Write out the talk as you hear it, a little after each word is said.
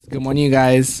Good morning, you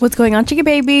guys. What's going on, chicken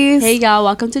babies? Hey, y'all.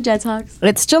 Welcome to Jet Talks.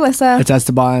 It's Jalissa. It's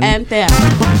Esteban. And Thea.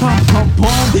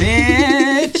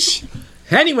 Bitch.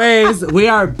 Anyways, we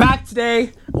are back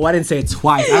today. Oh, I didn't say it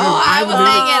twice. I was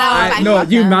saying it. No,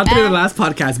 you mounted it in the last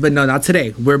podcast, but no, not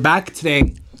today. We're back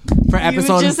today for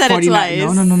episode just said 49. it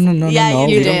twice. No. Yeah, no.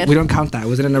 you did. We don't count that. It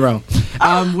wasn't in a row.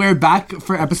 We're back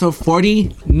for episode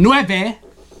 49.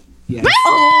 Yes.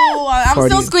 Oh, I'm 40.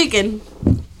 still squeaking.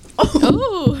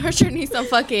 Ooh, her shirt needs some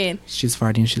fucking. She's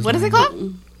farting. She's What is it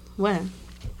called? What?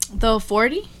 The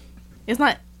 40? It's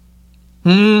not.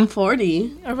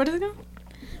 40. Or what is it called?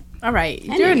 All right.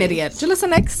 You're an idiot. Jalissa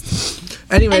next.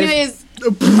 Anyways.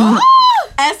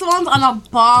 Esteban's on a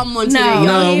bomb one today.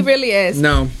 No. He really is.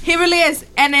 No. He really is.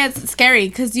 And it's scary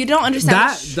because you don't understand.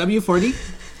 That W40?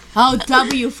 Oh,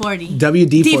 W40.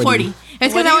 WD40. D40.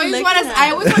 It's because What I are you always looking want at? to.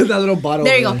 I always want. That little bottle.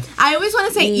 There you over go. I always want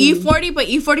to say E40, but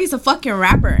E40 is a fucking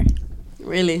rapper.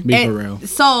 Really? Be for real.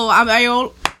 So all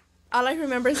I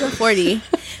remember is a 40.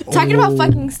 Talking about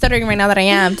fucking stuttering right now that I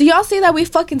am. Do y'all see that we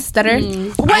fucking stutter?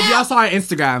 I saw our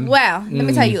Instagram. Well, let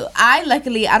me tell you. I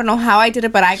don't know how I did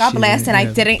it, but I got blessed and I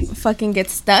yeah. didn't fucking get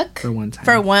stuck. For one time.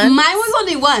 For one. Mine was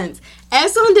only once.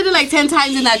 Esteban did it like 10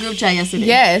 times in that group chat yesterday.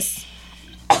 Yes.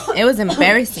 It was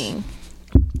embarrassing.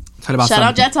 Shout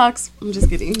out Jet Talks. I'm just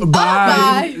kidding.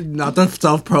 Bye. Not the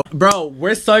self-pro. Bro,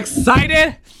 we're so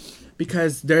excited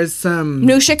because there's some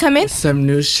New shit coming?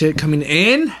 new shit coming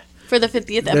in. For the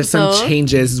 50th episode. There's some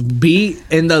changes. Be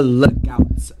in the lookout.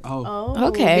 Oh,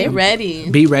 Okay. Be ready.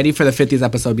 Be ready for the 50th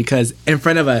episode because in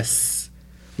front of us,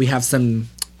 we have some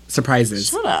surprises.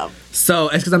 Shut up. So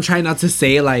it's because I'm trying not to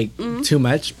say like too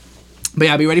much. But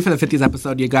yeah, be ready for the 50th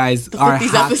episode, you guys. The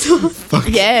 50th episode.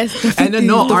 Yes. And then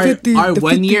our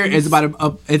 1 year is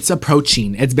it's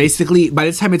approaching. It's basically, by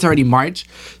this time it's already March.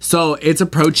 So it's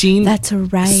approaching. That's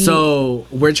right. So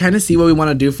we're trying to see what we want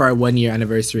to do for our 1 year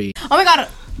anniversary. Oh my god.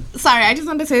 Sorry, I just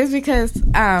wanted to say this because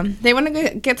they want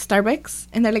to get Starbucks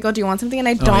and they're like, oh, do you want something? And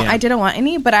I didn't want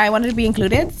any, but I wanted to be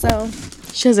included. So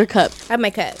She has her cup. I have my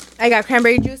cup. I got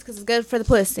cranberry juice because it's good for the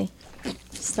pussy.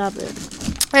 Stop it.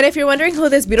 And if you're wondering who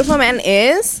this beautiful man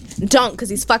is, don't, because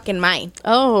he's fucking mine.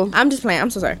 Oh. I'm just playing. I'm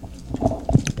so sorry.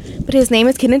 But his name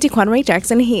is Kennedy Conway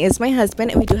Jackson. He is my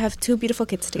husband, and we do have 2 beautiful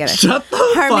kids together. Shut the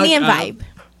Harmony fuck and up. Vibe.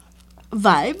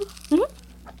 Vibe?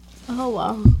 Mm-hmm. Oh,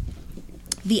 wow.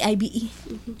 VIBE.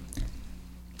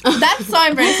 That's so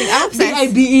embarrassing. I'm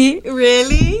obsessed. VIBE?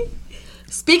 Really?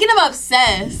 Speaking of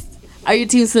obsessed, are you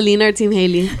Team Selena or Team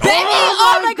Haley? Baby,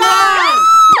 oh my god!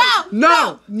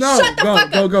 No. Shut the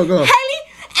fuck up. Go. Haley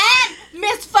and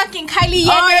Miss fucking Kylie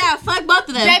Jenner. Oh, yeah. Fuck both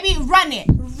of them. Baby, run it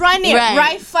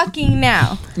right fucking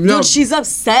now. No. Dude, she's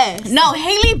obsessed. No,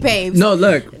 Haley, babes. No,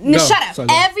 look. No, go. shut up. Sorry,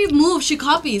 go. Every move she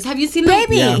copies. Have you seen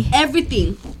Baby. that? Yeah.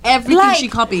 Everything Like- she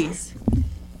copies.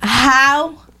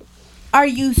 How are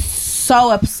you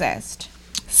so obsessed?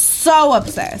 So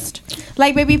obsessed.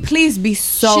 Like, baby, please be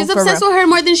so. She's obsessed with her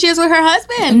more than she is with her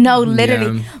husband. No,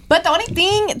 literally. Yeah. But the only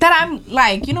thing that I'm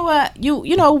like, you know what?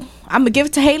 You know, I'm gonna give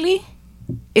it to Haley.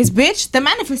 Is bitch, the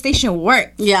manifestation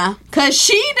worked. Yeah. Cause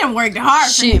she done worked hard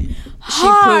for She him.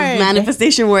 proved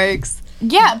manifestation works.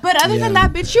 Yeah, but other than Yeah.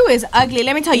 that, bitch, you is ugly.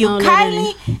 Let me tell you, No,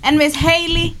 Kylie and Miss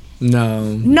Haley. No.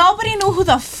 Nobody knew who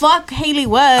the fuck Haley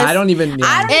was. I don't even. Yeah.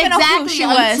 I don't even know who she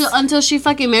was Until she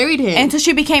fucking married him. until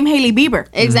she became Haley Bieber.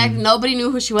 Exactly. Nobody knew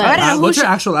who she was. I don't know who What's she-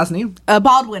 her actual last name?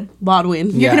 Baldwin.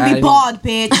 Baldwin. You're Yeah, gonna I be didn't- bald,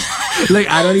 bitch. Like,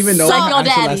 I don't even know what her Psycho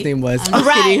actual daddy. last name was. I'm just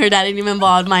Right. kidding. Her dad ain't even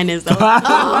bald. Mine is though.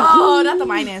 Oh, not the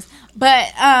minus. But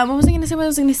what was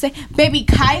I gonna say? Baby,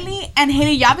 Kylie and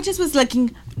Haley, y'all bitches was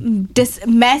looking this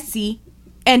messy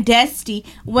and dusty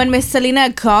when Miss Selena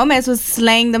Gomez was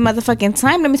slaying the motherfucking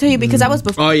time. Let me tell you, because that was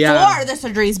before the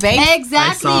surgeries, babe.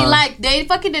 Exactly. I saw. Like they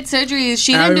fucking did surgeries.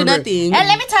 She I didn't do remember. nothing. And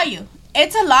let me tell you,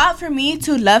 it's a lot for me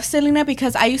to love Selena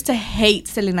because I used to hate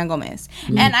Selena Gomez.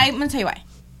 And I'm gonna tell you why.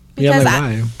 Yeah, Because like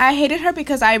why? I hated her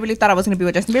because I really thought I was gonna be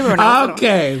with Justin Bieber when I was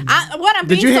Okay. little.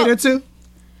 Did you hate her too?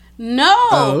 No.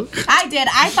 Oh. I did.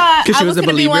 I thought 'Cause she I was was a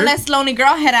gonna be one believer? less lonely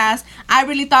girl head ass. I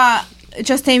really thought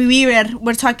Justin Bieber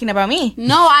were talking about me.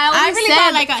 No, I I always really said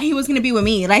thought like he was gonna be with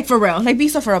me, like for real, like be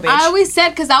so for real, bitch. I always said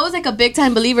because I was like a big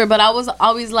time believer, but I was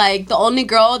always like the only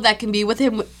girl that can be with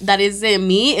him that isn't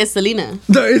me is Selena.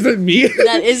 That isn't me.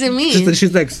 That isn't me.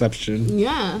 She's the exception.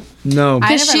 Yeah, No. I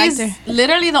because never liked she's her.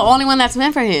 literally the only one that's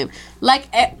meant for him. Like,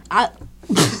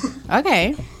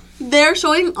 Okay. they're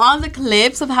showing all the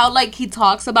clips of how like he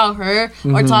talks about her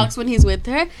or talks when he's with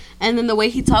her, and then the way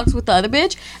he talks with the other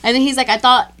bitch, and then he's like, I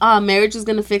thought marriage was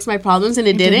gonna fix my problems and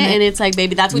it didn't. And it's like,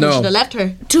 baby, that's when you No. should have left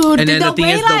her. Dude, And then the thing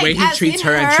is, the way he as treats in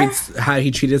her and treats how he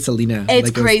treated Selena. It's like, it was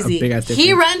a crazy. big-ass He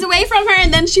difference. runs away from her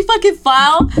and then she fucking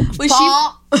fall.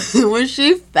 when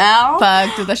she fell.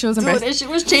 Fuck, dude, that shit was embarrassing. And she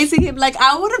was chasing him. Like,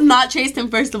 I would have not chased him,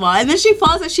 first of all. And then she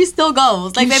falls and she still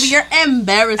goes. Like, baby, you're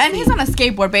embarrassing. And he's on a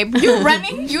skateboard, babe. You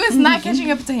running, you is not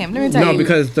catching up to him. Let me tell you. No,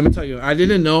 because let me tell you, I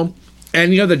didn't know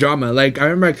any of the drama. Like, I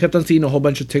remember I kept on seeing a whole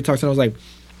bunch of TikToks and I was like,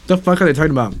 the fuck are they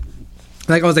talking about?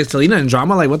 Like, I was like, Selena in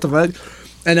drama? Like, what the fuck?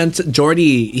 And then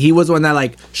Jordy, he was one that,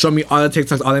 like, showed me all the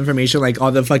TikToks, all the information, like,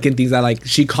 all the fucking things that, like,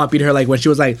 she copied her, like, when she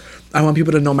was like, I want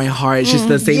people to know my heart. She's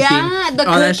the same thing. Yeah, the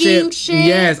all cooking that shit.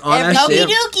 Yes, all that shit.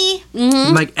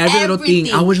 Dookie. Like, every little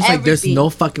thing. I was just like, there's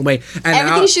no fucking way. And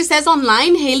everything she says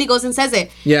online, Hailey goes and says it.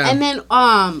 Yeah. And then,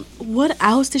 what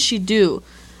else did she do?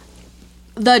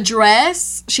 The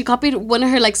dress. She copied one of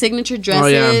her, like, signature dresses.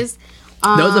 Oh, yeah.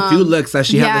 There was a few looks that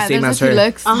she had the same as her.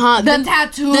 Looks. The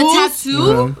tattoo. The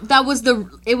tattoo. That was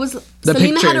it was the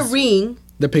Selena pictures. had a ring.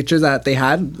 The pictures that they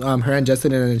had, her and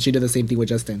Justin, and then she did the same thing with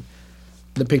Justin.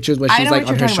 The pictures where she's like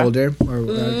on her shoulder or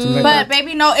something like that. But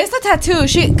baby, no, it's the tattoo.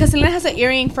 Because Selena has an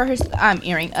earring for her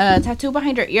tattoo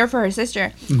behind her ear for her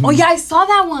sister. Mm-hmm. Oh yeah, I saw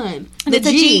that one. It's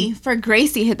a G for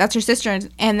Gracie. That's her sister.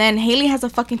 And then Hailey has a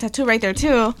fucking tattoo right there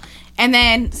too. And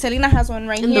then Selena has one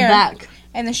right in here the back.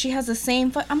 And then she has the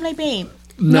same. I'm like, babe.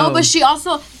 No, but she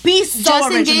also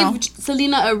Justin original. gave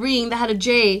Selena a ring that had a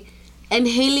J, and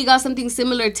Hailey got something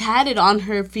similar tatted on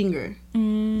her finger.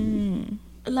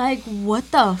 Like, what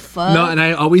the fuck? No, and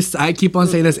I keep on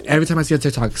saying this every time I see a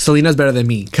TikTok. Selena's better than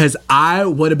me, because I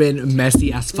would have been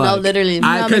messy as fuck. No, literally.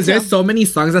 Because there's so many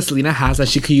songs that Selena has that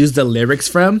she could use the lyrics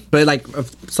from, but like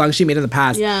songs she made in the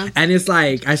past. Yeah. And it's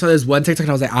like, I saw this one TikTok and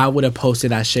I was like, I would have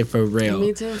posted that shit for real.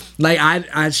 Me too. Like,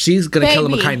 she's gonna kill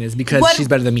him with kindness because she's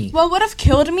better than me. What would have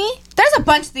killed me? There's a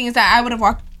bunch of things that I would have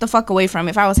walked the fuck away from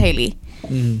if I was Hailey.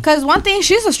 Because one thing,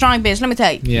 she's a strong bitch, let me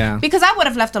tell you. Yeah. Because I would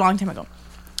have left a long time ago.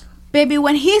 Baby,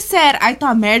 when he said I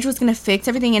thought marriage was gonna fix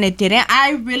everything and it didn't,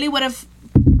 I really would have.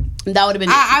 That would have been.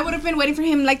 I would have been waiting for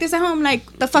him like this at home.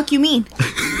 Like, the fuck you mean?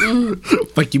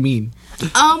 Fuck you mean?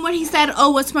 When he said,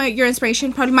 "Oh, what's your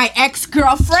inspiration?" Probably my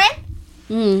ex-girlfriend.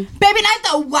 Baby, not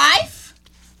the wife.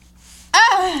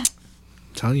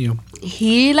 Telling you.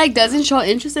 He like doesn't show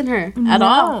interest in her at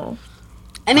all.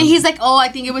 And then he's like, "Oh, I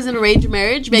think it was an arranged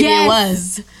marriage." Maybe it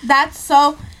was. That's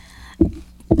so.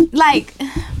 Like.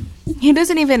 He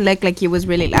doesn't even look like he was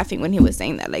really laughing when he was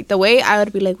saying that. Like, the way I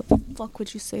would be like, what the fuck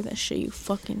would you say that shit, you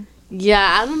fucking...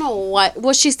 Yeah, I don't know what...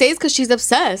 Well, she stays because she's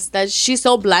obsessed. That she's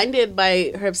so blinded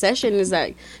by her obsession is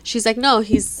like... She's like, no,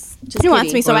 he's just He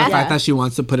wants me so bad. The fact that she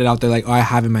wants to put it out there like, oh, I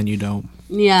have him and you don't.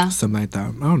 Yeah. Something like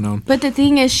that. I don't know. But the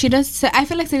thing is, I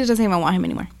feel like she doesn't even want him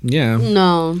anymore. Yeah.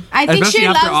 No. I think Especially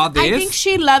after all this. I think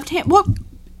she loved him. Well,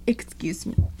 excuse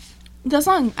me. The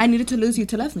song, I Needed to Lose You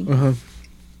to Love Me. Uh-huh.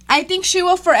 I think she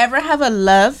will forever have a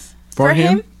love for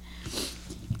him.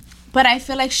 But I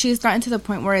feel like she's gotten to the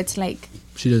point where it's like...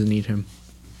 She doesn't need him.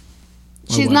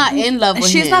 She's not in love with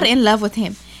him. She's not in love with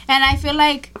him. And I feel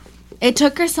like it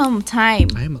took her some time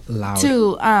I am loud.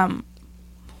 to...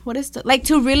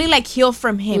 to really, like, heal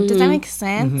from him. Does that make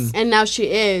sense? And now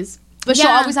she is. But she'll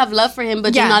always have love for him,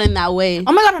 but just not in that way.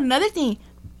 Oh my God, another thing.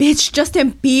 Bitch,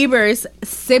 Justin Bieber's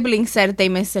siblings said they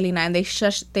miss Selena and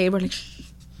they were like...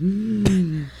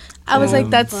 I was like,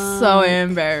 that's so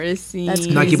embarrassing. That's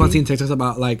I keep on seeing TikToks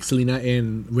about like Selena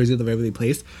in Wizards of Waverly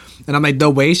Place, and I'm like, the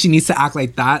way she needs to act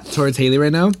like that towards Hailey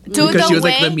right now, because she was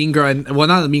like the mean girl, and well,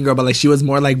 not the mean girl, but like she was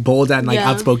more like bold and like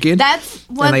outspoken. That's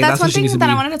one thing that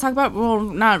I wanted to talk about. Well,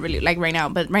 not really like right now,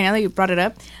 but right now that you brought it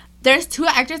up, there's two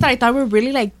actors that I thought were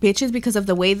really like bitches because of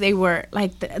the way they were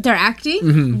like their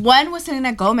acting. One was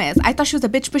Selena Gomez. I thought she was a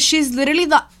bitch, but she's literally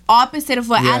the opposite of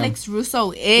what Alex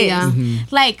Russo is. Yeah.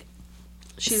 Like.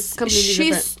 She's completely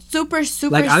different. super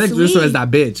like Alex sweet. Russo is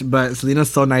that bitch, but Selena's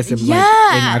so nice and like in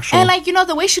actual. And like, you know,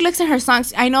 the way she looks in her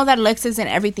songs, I know that looks isn't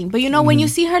everything, but you know, when you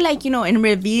see her like, you know, in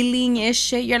revealing ish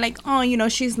shit, you're like, oh, you know,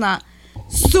 she's not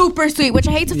super sweet, which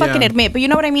I hate to fucking admit, but you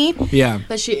know what I mean? Yeah.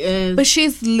 But she is. But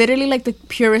she's literally like the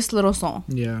purest little soul.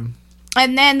 Yeah.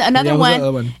 And then another one,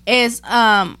 other one is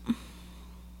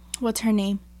what's her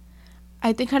name?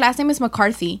 I think her last name is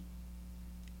McCarthy.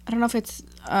 I don't know if it's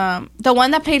the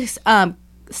one that played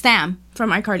Sam from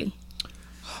iCarly.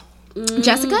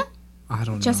 Jessica? I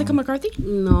don't know. Jessica McCarthy?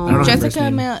 No. I don't know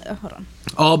Jessica hold on.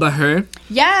 Oh, but her?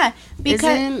 Yeah,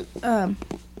 because her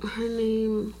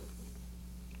name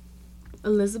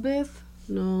Elizabeth?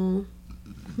 No.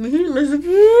 Elizabeth?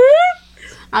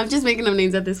 I'm just making up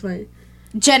names at this point.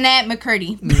 Jeanette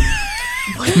McCurdy.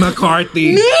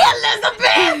 McCarthy. Me,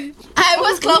 Elizabeth! I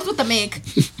was close with the Mick.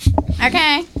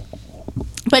 Okay.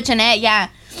 But Jeanette, yeah.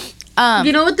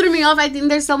 You know what threw me off? I think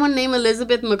there's someone named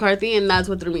Elizabeth McCarthy, and that's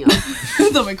what threw me off.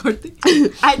 The McCarthy.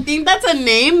 I think that's a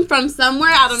name from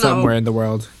somewhere. I don't know. Somewhere in the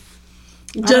world.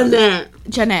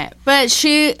 Jeanette. But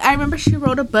I remember she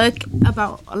wrote a book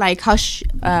about like how she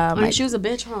she was a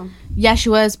bitch, huh? Yeah, she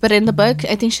was. But in the book,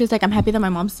 I think she was like, I'm happy that my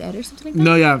mom's dead or something like that.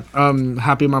 No, yeah.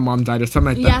 Happy my mom died or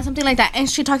something like that. Yeah, something like that. And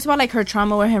she talks about like her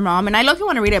trauma with her mom. And I low-key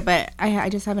want to read it, but I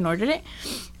just haven't ordered it.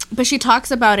 But she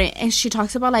talks about it, and she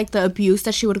talks about like the abuse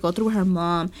that she would go through with her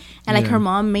mom. And like her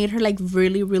mom made her like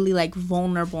really, really like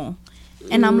vulnerable.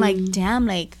 And I'm like, damn,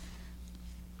 like,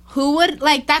 who would,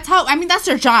 like, that's how, I mean, that's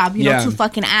their job, you know, to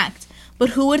fucking act. But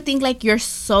who would think, like, you're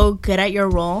so good at your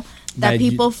role that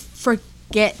people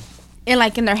forget, and,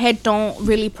 like, in their head don't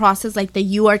really process, like, that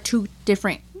you are two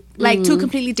different, like, two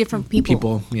completely different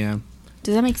people. Yeah.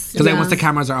 Does that make sense? Because, like, once the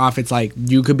cameras are off, it's, like,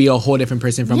 you could be a whole different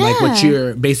person from, like, what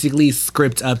you're basically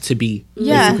script up to be.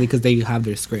 Yeah. Basically, because they have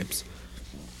their scripts.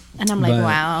 And I'm like,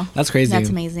 wow. That's crazy. That's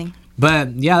amazing.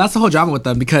 But yeah, that's the whole drama with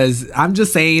them, because I'm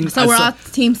just saying. So we're all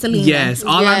Team Selena. Yes,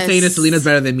 all I'm saying is Selena's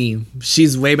better than me.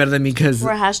 She's way better than me because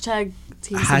we're hashtag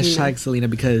Team Selena. Selena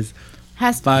because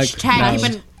hashtag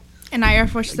keep an eye out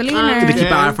for Selena. To keep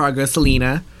an eye out for our girl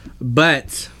Selena.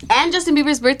 But and Justin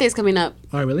Bieber's birthday is coming up.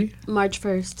 Oh really? March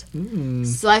 1st.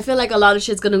 So I feel like a lot of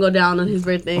shit's gonna go down on his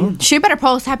birthday. Oh. She better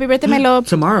post happy birthday, my love.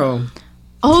 Tomorrow.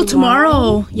 Oh,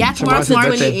 tomorrow. Yeah, tomorrow's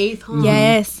March 28th. Huh?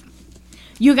 Yes.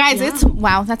 You guys, it's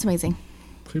wow, that's amazing.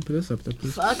 Can you put this up there,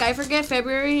 please? Fuck, I forget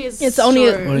February is. It's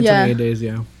only 28 days,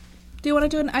 yeah. Do you want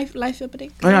to do a life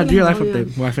update? Oh yeah, do your life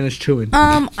update. Well, I finished chewing.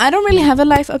 I don't really have a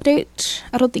life update.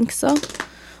 I don't think so.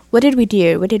 What did we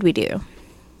do?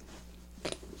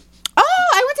 Oh,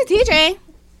 I went to TJ.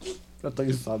 I thought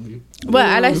you saw me. What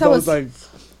I saw was like,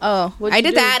 oh, I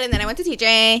did that, and then I went to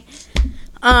TJ.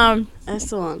 That's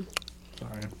the one.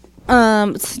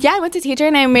 Yeah, I went to TJ,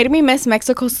 and it made me miss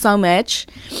Mexico so much.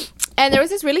 And there was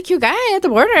this really cute guy at the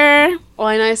border. Oh,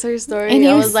 and I saw your story. And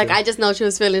I was like, I just know she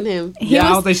was feeling him.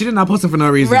 I was like, she did not post him for no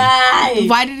reason. Right.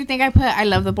 Why did you think I put I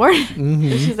love the border?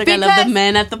 Mm-hmm. She's like, I love the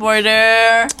men at the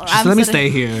border. Just let me stay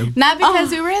here. Not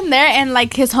because we were in there, and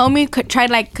like his homie tried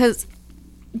like, because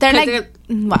they're like,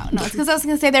 wow, no, it's because I was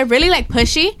gonna say they're really like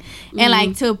pushy and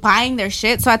like to buying their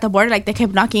shit. So at the border, like they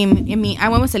kept knocking me. I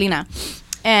went with Selena.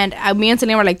 And me and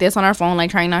Selena were like this on our phone,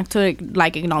 like trying not to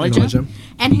like acknowledge him.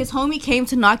 And his homie came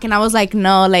to knock, and I was like,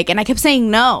 no, like, and I kept saying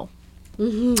no,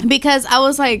 because I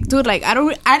was like, dude, like, I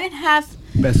didn't have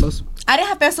pesos. I didn't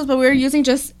have pesos, but we were using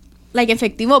just like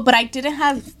efectivo. But I didn't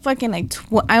have fucking like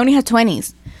I only had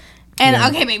 20s. And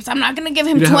okay, babes, I'm not gonna give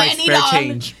him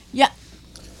 $20. Yeah.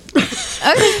 Okay.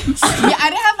 Yeah, I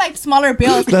didn't have like smaller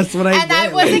bills. That's what I. And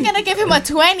I wasn't gonna give him a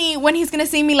 20 when he's gonna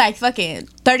sing me like fucking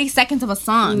 30 seconds of a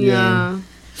song. Yeah.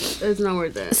 It's not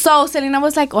worth it. So Selena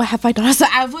was like, oh, I have $5. So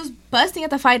I was busting at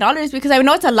the $5 because I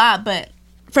know it's a lot, but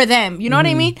for them, you know what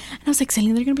I mean? And I was like,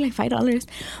 Selena, they're gonna be like $5.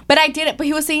 But I did it. But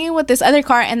he was singing with this other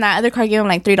car, and that other car gave him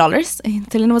like $3.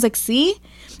 And Selena was like, see?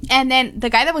 And then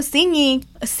the guy that was singing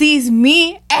sees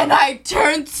me, and I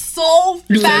turned so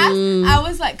fast. I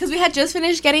was like, because we had just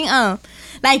finished getting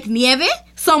like nieve,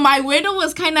 so my window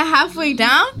was kind of halfway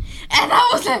down, and I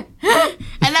was like,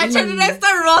 and I turned and I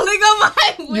started rolling on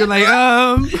my window. You're like,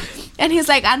 And he's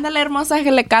like, ándale hermosa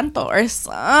que le canto or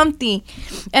something.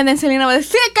 And then Selena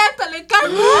was like, sí, cántale,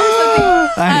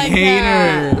 cántale. I hate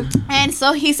her. And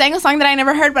so he sang a song that I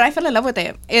never heard, but I fell in love with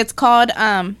it. It's called,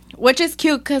 which is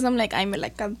cute because I'm like, ay, me la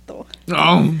canto.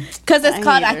 Oh. Because it's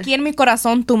called Aquí en mi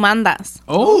corazón tú mandas.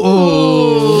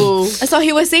 Oh. So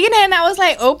he was singing it, and I was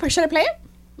like, oh, should I play it?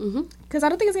 Because I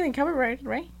don't think it's getting covered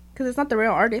right? Because it's not the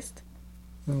real artist.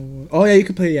 Oh, yeah, you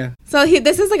can play, yeah. So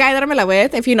this is the guy that I'm la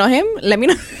with. If you know him, let me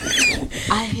know.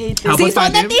 I hate this. Si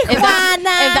son de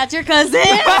Tijuana. If that's your cousin.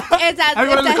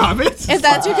 Everyone in the comments. If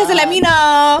that's your cousin, let me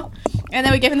know. And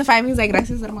then we gave him the 5. He's like,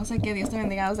 gracias, hermosa, que Dios te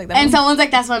bendiga. I was like, that. And someone's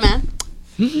like, that's my man.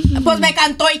 Pues me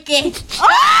cantó y qué.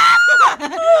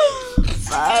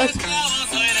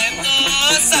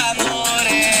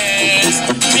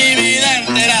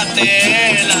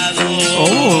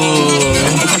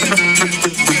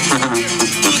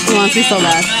 He wants me so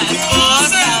bad.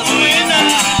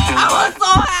 I was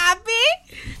so happy.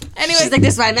 Anyway, she's like,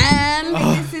 this is my man.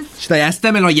 She's like,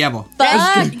 este me lo llevo.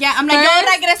 Yeah, I'm like, yo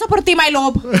regreso por ti, my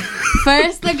love.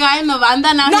 First the guy in the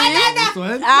banda, now No.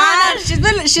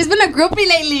 She's been a groupie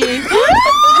lately.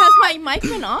 Has my mic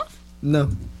been off? No,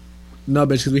 bitch,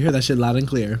 because we hear that shit loud and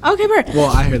clear. Okay, bro. Well,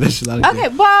 I hear that shit loud and clear.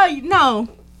 Okay, well, no.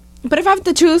 But if I have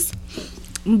to choose,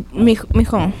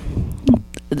 mijo,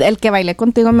 el que bailé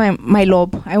contigo, my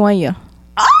love, I want you.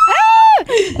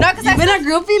 No, because I've been a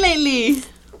groupie lately.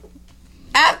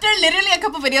 After literally a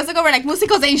couple videos ago, we're like,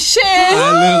 músicos ain't shit.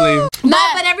 Literally. No,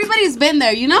 but everybody's been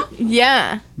there, you know?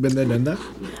 Yeah. Been there, done that.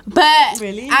 But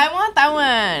really? I want that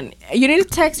one. You need to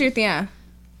text your tia.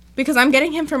 because I'm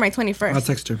getting him for my 21st. I'll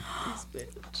text her.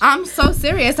 I'm so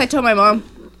serious. I told my mom.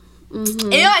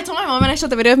 Yeah, I told my mom and I showed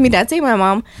the video of me dancing. My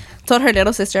mom told her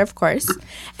little sister, of course.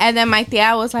 And then my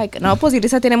tia was like, no, pues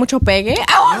Irisa tiene mucho pegue.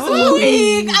 I was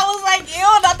weak. I was like,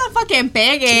 ew, not the fucking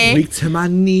pegue. Weak to my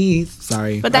knees.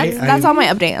 Sorry. But that's all my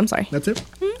update. I'm sorry. That's it?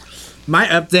 My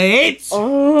update.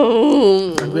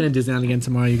 Oh. I'm going to Disneyland again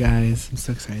tomorrow, you guys. I'm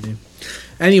so excited.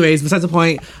 Anyways, besides the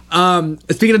point,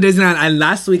 speaking of Disneyland,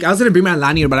 last week I was gonna bring my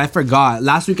lanyard, but I forgot.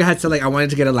 Last week I had to I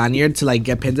wanted to get a lanyard to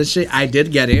get pins and shit. I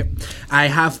did get it. I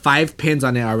have 5 pins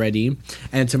on it already,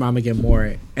 and tomorrow I'm gonna get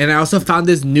more. And I also found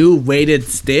this new weighted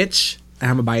stitch, and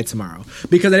I'm gonna buy it tomorrow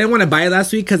because I didn't want to buy it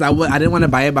last week because I didn't want to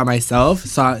buy it by myself.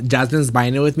 So Jasmine's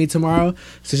buying it with me tomorrow,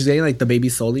 so she's getting the baby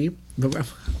Soli. But I'm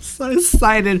so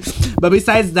excited. But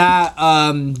besides that,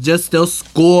 just still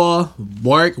school,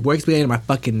 work's been getting my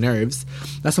fucking nerves.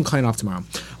 That's why I'm calling off tomorrow.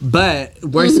 But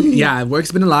work's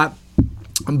been a lot.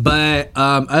 But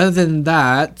other than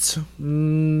that,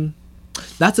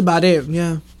 that's about it.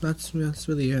 Yeah, that's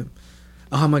really it.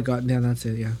 Oh my god, yeah, that's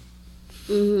it. Yeah,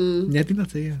 yeah, I think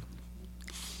that's it. Yeah,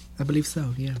 I believe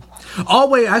so. Yeah. Oh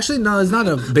wait, actually no, it's not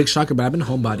a big shocker, but I've been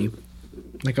homebody.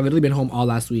 I've literally been home all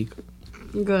last week.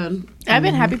 Good. I've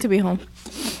been happy to be home.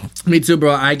 Me too,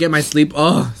 bro. I get my sleep.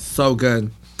 Oh, so good.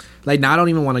 Now I don't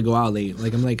even want to go out late.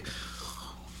 I'm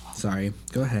sorry.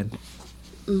 Go ahead.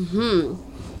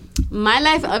 My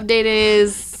life update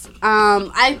is,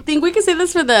 I think we can say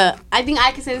this I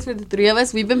can say this for the 3 of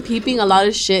us. We've been peeping a lot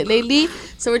of shit lately.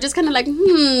 So we're just kind of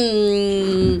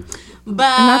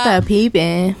But Not that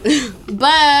peeping.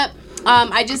 But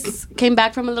I just came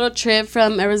back from a little trip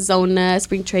from Arizona,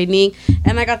 spring training,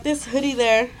 and I got this hoodie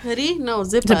there. Hoodie? No,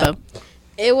 zip up.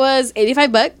 It was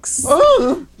 $85.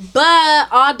 Oh. But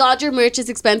all Dodger merch is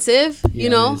expensive, you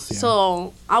know? It is, yeah.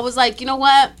 So I was like, you know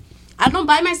what? I don't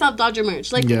buy myself Dodger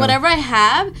merch. Whatever I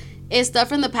have is stuff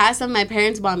from the past that my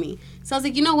parents bought me. So I was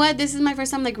like, you know what? This is my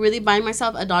first time really buying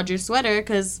myself a Dodger sweater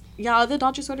because, all the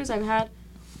Dodger sweaters I've had,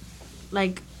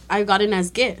 I've gotten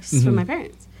as gifts from my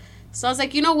parents. So I was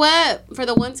like, you know what? For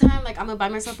the one time, I'm gonna buy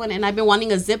myself one, and I've been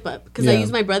wanting a zip up because I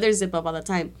use my brother's zip up all the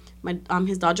time,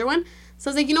 his Dodger one. So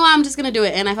I was like, you know what? I'm just gonna do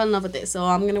it, and I fell in love with it, so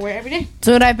I'm gonna wear it every day.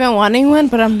 Dude, I've been wanting one,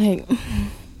 but I'm like,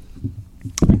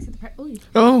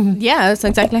 Oh. yeah, that's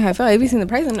exactly how I felt. I've seen the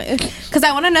price, because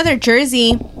I want another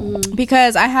jersey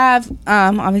because I have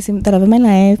obviously the love of my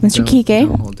life, Mr. Kike.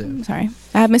 Don't hold it. I'm sorry,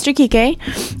 I have Mr. Kike.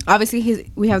 Obviously,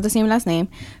 we have the same last name,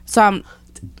 so I'm.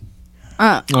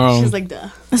 She's like, duh.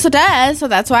 So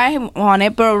that's why I want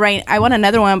it. But I want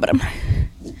another one. But I'm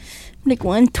like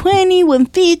 120,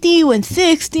 150,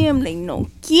 160. I'm like, no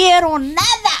quiero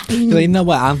nada. You know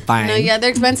what? I'm fine. No, yeah, they're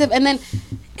expensive. And then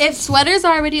if sweaters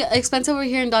are already expensive over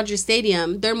here in Dodger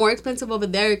Stadium, they're more expensive over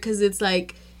there because it's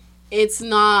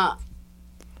not.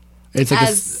 It's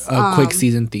a quick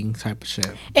season thing type of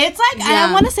shit. It's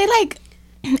I want to say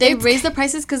they raise the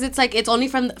prices because it's only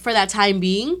for that time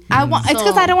being. It's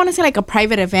because I don't want to say a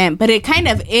private event, but it kind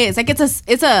of is.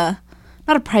 It's a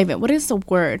not a private. What is the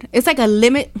word? It's a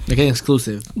limit. Like an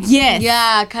exclusive. Yes.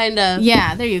 Yeah, kind of.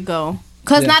 Yeah, there you go.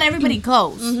 Because not everybody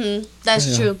goes.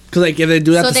 That's true. Because if they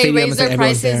do that, so they raise their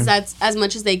prices as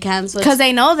much as they can. So because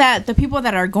they know that the people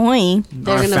that are going,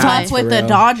 they're gonna buy with the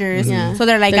Dodgers. Yeah. So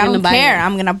they're like, I don't care.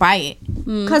 I'm gonna buy it.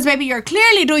 Because baby, you're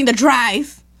clearly doing the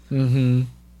drive.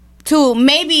 To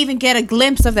maybe even get a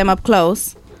glimpse of them up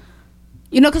close.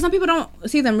 Because some people don't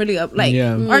see them really up. Or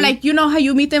how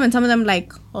you meet them and some of them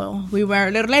we were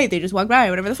a little late. They just walked by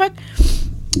or whatever the fuck.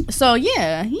 So,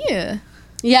 yeah.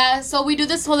 Yeah, so we do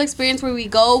this whole experience where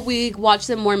we watch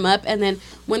them warm up. And then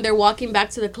when they're walking back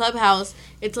to the clubhouse,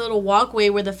 it's a little walkway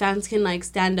where the fans can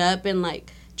stand up and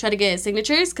try to get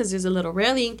signatures because there's a little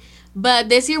railing. But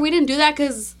this year we didn't do that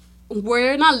because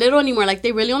we're not little anymore.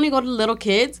 They really only go to little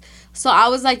kids. So I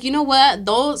was like, you know what?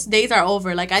 Those days are over.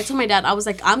 I told my dad, I was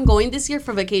like, I'm going this year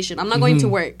for vacation. I'm not going to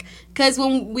work. Because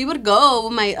when we would go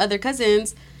with my other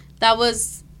cousins, that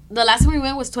was... The last time we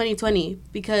went was 2020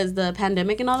 because the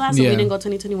pandemic and all that. So we didn't go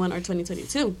 2021 or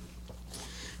 2022.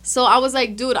 So I was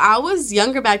like, dude, I was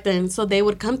younger back then. So they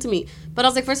would come to me. But I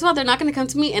was like, first of all, they're not going to come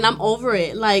to me. And I'm over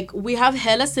it. We have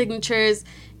hella signatures.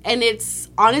 And it's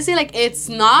honestly, it's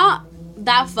not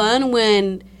that fun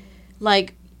when,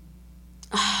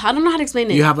 I don't know how to explain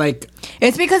it. You have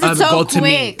it's because it's so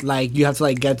quick. You have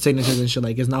to get signatures and shit.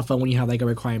 It's not fun when you have a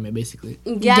requirement, basically.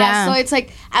 Yeah. So it's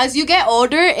as you get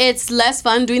older, it's less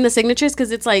fun doing the signatures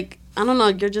because it's I don't know,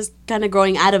 you're just kind of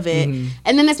growing out of it.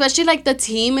 And then especially the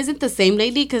team isn't the same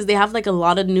lately because they have a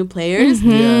lot of new players.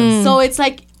 So it's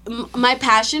my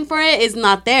passion for it is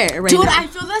not there right Dude, now. I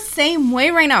feel the same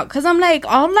way right now because I'm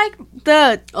all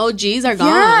the OGs are gone.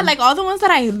 yeah, like all the ones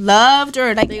that I loved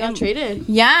or like they got traded.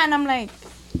 Yeah, and I'm like,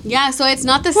 yeah, so it's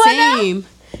not the What same.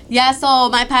 Yeah, so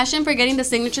my passion for getting the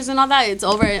signatures and all that, it's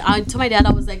over. I told my dad,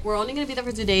 I was like, we're only gonna be there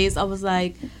for 2 days. I was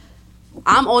like,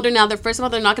 I'm older now. First of all,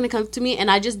 they're not gonna come to me, and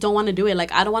I just don't want to do it.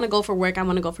 Like, I don't want to go for work. I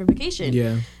want to go for vacation.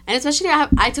 Yeah. And especially,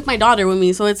 I took my daughter with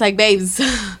me, so it's like, babes,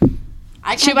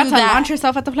 I she can't about do to that. launch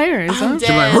herself at the players. I'm Huh? She's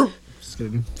dead. like, just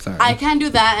kidding. Sorry. I can't do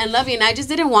that and love you, and I just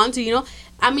didn't want to, you know.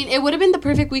 I mean, it would have been the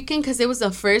perfect weekend because it was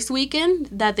the first weekend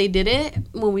that they did it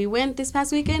when we went this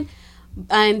past weekend,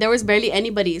 and there was barely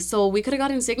anybody, so we could have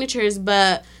gotten signatures.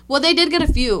 But well, they did get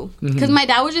a few because my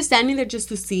dad was just standing there just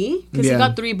to see because he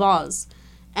got 3 balls,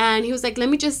 and he was like, "Let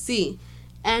me just see,"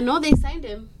 and no, they signed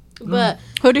him. But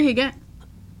Who did he get?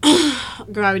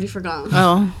 girl, I already forgot.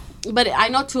 Oh. But I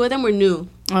know 2 of them were new.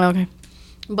 Oh, okay.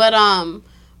 But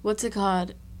what's it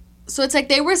called? So it's like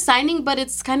they were signing, but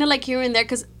it's kind of like here and there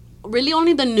because really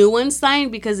only the new ones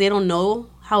signed because they don't know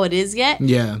how it is yet.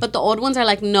 Yeah. But the old ones are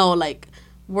like, no, like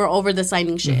we're over the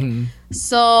signing shit.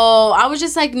 So I was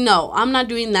just like, no, I'm not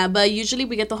doing that. But usually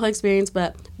we get the whole experience.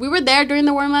 But we were there during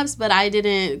the warm ups, but I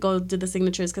didn't go do the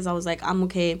signatures because I was like, I'm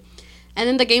okay. And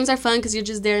then the games are fun because you're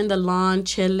just there in the lawn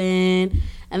chilling.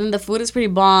 And then the food is pretty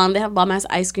bomb. They have bomb ass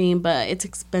ice cream, but it's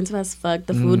expensive as fuck.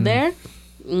 The food there.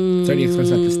 It's already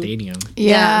expensive at the stadium.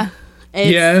 Yeah.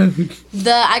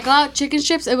 I got chicken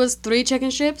strips. It was 3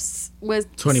 chicken strips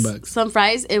with $20. Some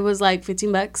fries. It was like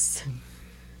 $15.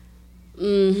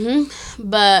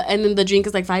 But and then the drink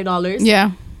is like $5.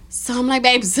 Yeah. So I'm like,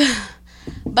 babes.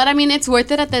 But I mean, it's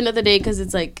worth it at the end of the day because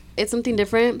it's like it's something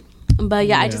different. But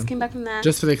yeah, I just came back from that.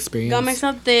 Just for the experience. Got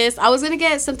myself this. I was gonna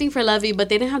get something for Lovey, but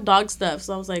they didn't have dog stuff,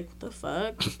 so I was like, what the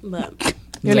fuck? But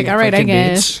You're like, all right, I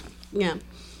guess. yeah.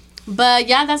 But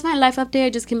yeah, that's my life update. I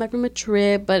just came back from a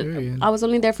trip, but I was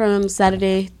only there from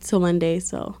Saturday till Monday.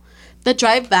 So the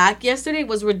drive back yesterday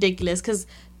was ridiculous because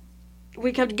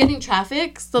we kept getting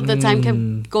traffic, so the time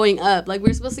kept going up. Like we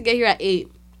were supposed to get here at 8,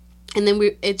 and then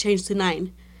it changed to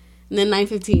 9, and then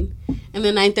 9:15, and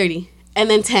then 9:30, and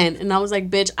then 10. And I was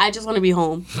like, bitch, I just want to be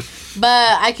home.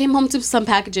 But I came home to some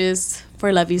packages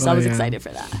for Lovey, so I was excited for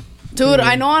that. Dude,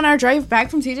 I know on our drive back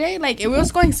from TJ, like it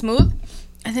was going smooth.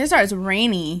 And then it started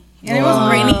rainy. And it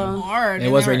was raining hard. It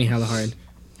was raining hella hard.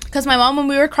 Because my mom, when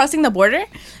we were crossing the border,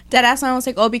 that ass mom was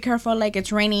like, oh, be careful, like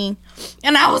it's raining.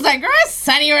 And I was like, girl, it's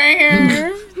sunny right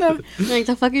here. Like,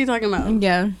 the fuck are you talking about?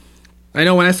 Yeah. I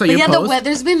know when I saw your yeah, post. the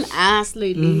weather's been ass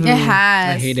lately. It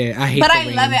has. I hate it. I hate But the I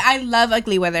rain. love it. I love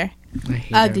ugly weather. I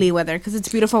hate Ugly weather. Because it's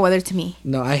beautiful weather to me.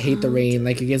 No, I hate the rain.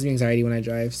 Like, it gives me anxiety when I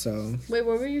drive, so. Wait,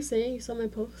 what were you saying? You saw my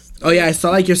post? Oh, yeah, I saw,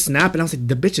 like, your snap, and I was like,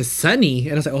 the bitch is sunny.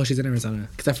 And I was like, oh, she's in Arizona.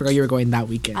 Because I forgot you were going that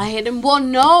weekend. I hate him. Well,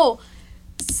 no.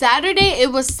 Saturday,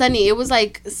 it was sunny. It was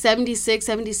like 76,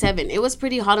 77. It was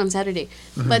pretty hot on Saturday.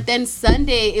 But then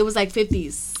Sunday, it was like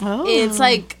 50s. Oh. It's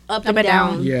like up and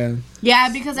down. Yeah. Yeah,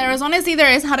 because Arizona's either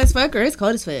it's hot as fuck or it's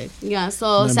cold as fuck. Yeah,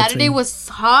 so In Saturday between. was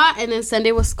hot, and then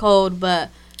Sunday was cold.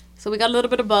 But so we got a little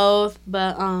bit of both.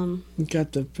 But You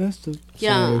got the best of.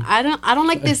 yeah, Sorry. I don't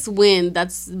like this wind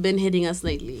that's been hitting us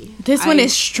lately. This one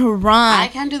is strong. I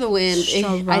can't do the wind.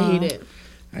 I hate it.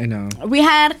 I know. We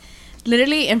had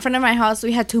literally in front of my house,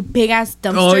 we had 2 big ass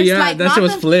dumpsters. Oh, yeah, like, that shit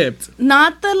was flipped.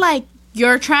 Not the like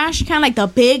your trash can, like the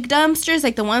big dumpsters,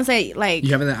 like the ones that like.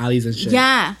 You have in the alleys and shit.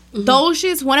 Yeah, those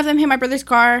shits. One of them hit my brother's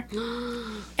car,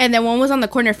 and then one was on the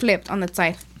corner, flipped on the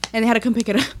side, and they had to come pick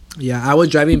it up. Yeah, I was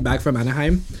driving back from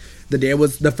Anaheim.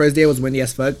 The first day was windy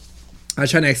as fuck. I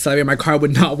was trying to accelerate. My car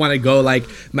would not want to go. Like,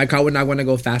 my car would not want to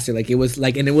go faster. Like, it was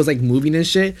like, and it was like moving and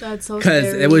shit. That's so Because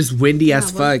scary. it was windy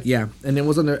as fuck. Yeah, and it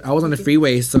was I was on the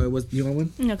freeway, so it was. You want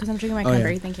one? No, because I'm drinking my yeah.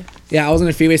 cranberry. Thank you. Yeah, I was on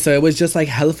the freeway, so it was just like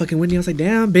hella fucking windy. I was like,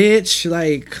 damn, bitch,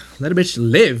 like let a bitch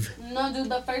live. No, dude,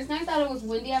 the first night that it was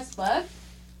windy as fuck,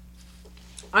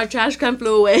 our trash can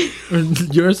flew away.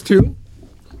 Yours too?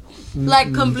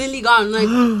 Like, completely gone. Like,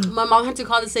 my mom had to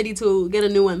call the city to get a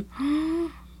new one.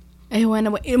 It went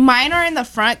away. Mine are in the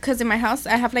front because in my house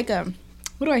I have like a,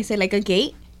 what do I say, like a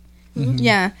gate.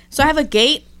 Yeah, so I have a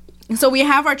gate. So we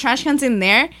have our trash cans in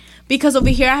there because over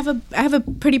here I have a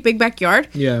pretty big backyard.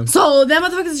 Yeah. So them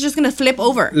motherfuckers is just gonna flip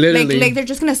over. Literally. Like they're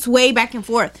just gonna sway back and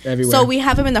forth. Everywhere. So we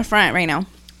have them in the front right now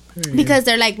because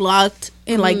they're like locked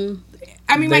in like.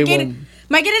 I mean, They my gate. won't-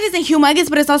 My gate isn't humongous,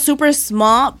 but it's not super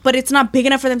small. But it's not big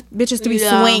enough for them bitches to be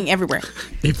Yeah. swaying everywhere.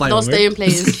 They fly Don't over. stay in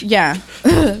place. Yeah,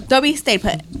 Dobby, stay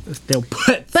put. They'll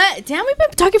put. But damn, we've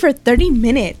been talking for 30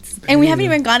 minutes and we haven't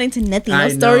even gone into nothing. No I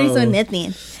stories know. or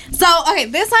nothing. So okay,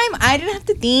 this time I didn't have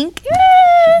to think.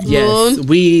 Yes,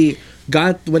 we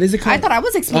what is it called? I thought I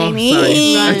was explaining.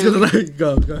 Oh, sorry.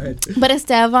 Go ahead. But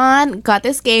Esteban got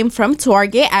this game from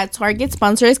Target at Target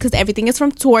sponsors because everything is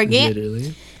from Target.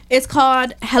 Literally. It's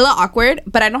called Hella Awkward,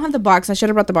 but I don't have the box. I should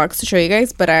have brought the box to show you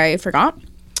guys, but I forgot.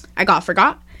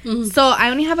 Mm-hmm. So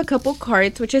I only have a couple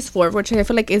cards, which is 4, which I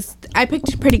feel like I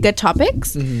picked pretty good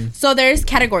topics. Mm-hmm. So there's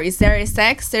categories. There is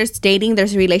sex, there's dating,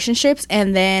 there's relationships,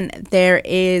 and then there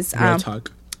is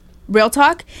real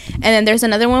talk. And then there's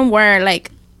another one where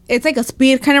like it's like a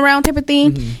speed kind of round type of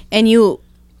thing, and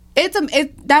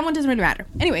that one doesn't really matter.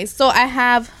 Anyways, so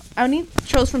I only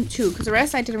chose from 2 because the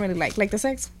rest I didn't really like the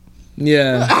sex.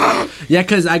 Yeah,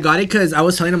 because I got it because I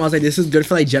was telling him, I was like, this is good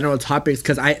for like general topics,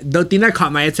 because the thing that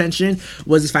caught my attention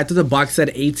was the fact that the box said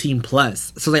 18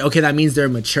 plus. So like, okay, that means they're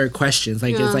mature questions.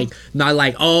 Like it's like not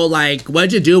like, oh, like what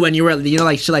did you do when you were,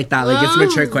 like shit like that. Like it's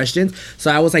mature questions. So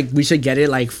I was like, we should get it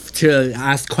like to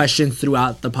ask questions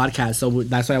throughout the podcast. So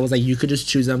that's why I was like, you could just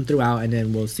choose them throughout and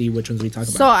then we'll see which ones we talk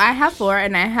about. So I have 4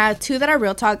 and I have 2 that are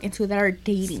real talk and 2 that are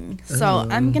dating. So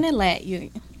I'm gonna let you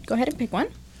go ahead and pick one.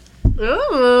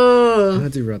 Ooh. I'm gonna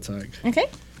do real talk. Okay.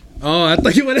 Oh, I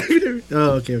thought you wanted me to. Oh,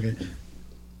 okay.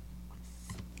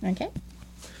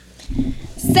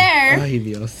 Sir. Ay,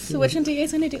 Dios. So which one do you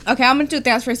guys want to do? Okay, I'm gonna do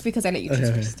dance first because I let you choose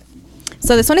first.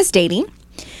 So this one is dating.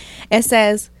 It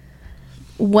says,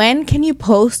 when can you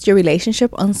post your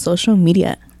relationship on social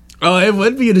media? Oh, it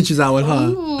would be you to choose that one,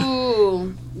 huh?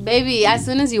 Ooh. Baby, as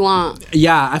soon as you want.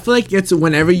 Yeah, I feel like it's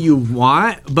whenever you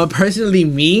want. But personally,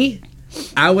 me,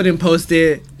 I wouldn't post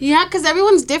it. Yeah, because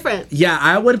everyone's different. Yeah,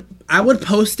 I would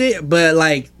post it, but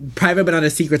like private, but on a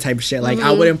secret type of shit. Like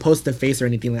I wouldn't post the face or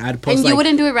anything. Like I'd post. And you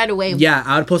wouldn't do it right away. Yeah,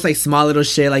 I would post like small little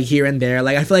shit like here and there.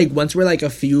 Like I feel like once we're like a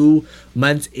few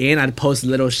months in, I'd post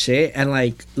little shit, and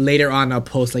like later on I'll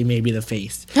post like maybe the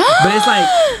face. But it's like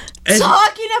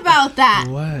talking about that.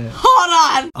 What?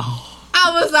 Hold on. Oh.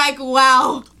 I was like,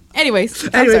 wow. Anyways,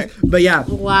 but yeah.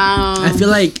 Wow. I feel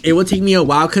like it would take me a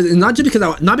while because not because I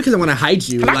want to hide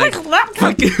you. Like,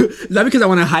 not because I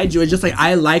want to hide you. It's just like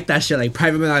I like that shit, like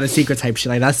private but not a secret type shit.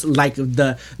 Like that's like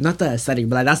not the aesthetic,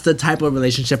 but like that's the type of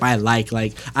relationship I like.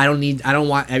 Like I don't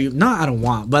want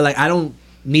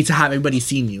need to have everybody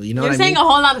seeing you. You know You're what I mean? saying a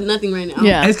whole lot of nothing right now.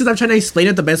 Yeah. And it's because I'm trying to explain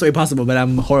it the best way possible, but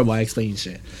I'm horrible at explaining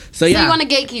shit. So yeah. So you want to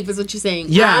gatekeep is what you're saying?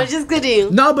 Yeah. I'm just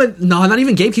kidding. No, not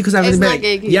even gatekeep because I've It's been not like,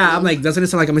 gatekeep. yeah, I'm like, that's gonna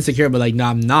sound like I'm insecure, but like, no,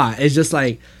 I'm not. It's just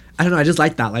like, I don't know, I just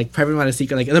like that. Like private not a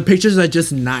secret. Like the pictures are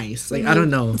just nice. Like I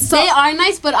don't know. So, they are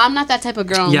nice, but I'm not that type of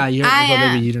girl. Yeah,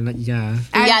 baby, you don't. Yeah.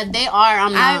 Yeah, they are.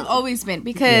 I'm not. I've always been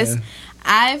because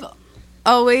I've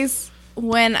always.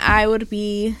 When I would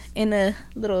be in a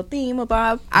little theme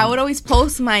about, I would always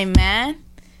post my man,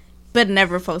 but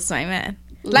never post my man.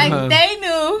 Like they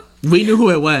knew. We knew who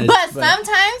it was. But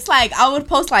sometimes, like I would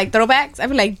post like throwbacks. I'd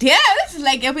be like, "Damn, this is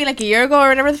like it'll be like a year ago or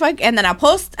whatever the fuck," and then I'll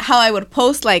post how I would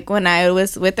post like when I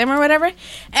was with them or whatever,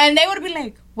 and they would be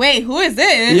like, "Wait, who is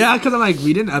this?" Yeah, because I'm like,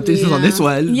 we didn't update this on this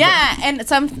one. Yeah,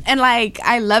 and like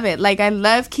I love it. Like I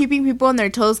love keeping people on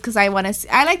their toes because I want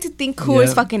to. I like to think who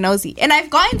is fucking nosy, and I've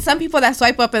gotten some people that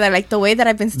swipe up and they're like, the way that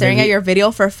I've been staring at your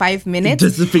video for 5 minutes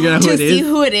just to figure out to see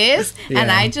who it is, and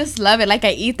I just love it. Like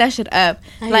I eat that shit up.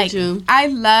 I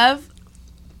love.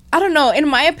 I don't know. In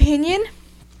my opinion,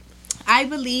 I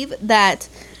believe that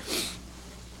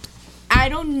I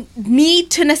don't need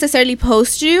to necessarily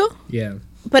post you. Yeah.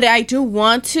 But I do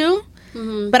want to.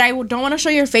 Mm-hmm. But I don't want to show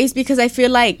your face because I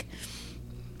feel like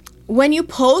when you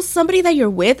post somebody that you're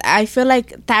with, I feel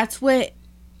like that's what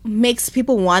makes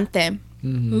people want them.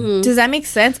 Mm-hmm. Mm-hmm. Does that make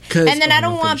sense? And then I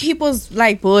don't want people's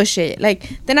like bullshit.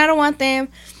 Like then I don't want them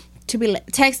to be like,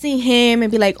 texting him and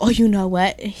be like, oh, you know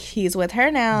what? He's with her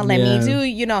now. Let me do,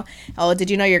 oh, did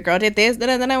you know your girl did this?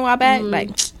 Then I walk back.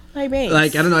 Like, babe.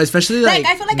 Like, I don't know, especially like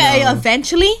I feel like I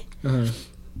eventually,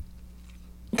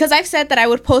 because I've said that I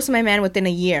would post my man within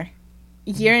a year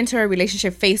into a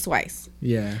relationship face-wise.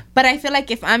 Yeah. But I feel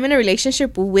like if I'm in a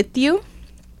relationship with you,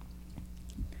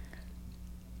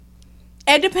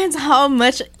 it depends how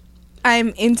much I'm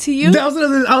into you. I was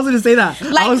gonna say that.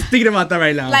 Like, I was thinking about that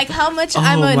right now. Like how much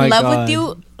I'm in love with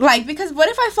you. Like, because what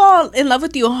if I fall in love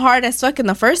with you hard as fuck in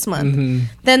the first month? Mm-hmm.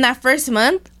 Then that first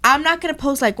month, I'm not gonna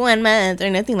post like 1 month or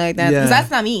anything like that. Because that's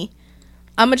not me.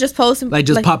 I'm gonna just post like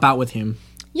just pop out with him.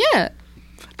 Yeah.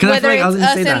 Whether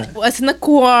it's us in the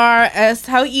car, us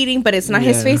how eating, but it's not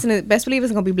his face, and best believe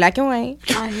it's gonna be black and white.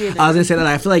 I hear that. I was gonna say that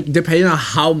I feel like depending on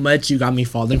how much you got me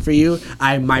falling for you,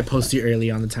 I might post you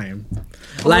early on the time.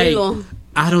 Like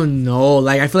I don't know.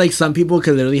 Like I feel like some people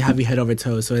could literally have you head over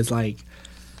toes, so it's like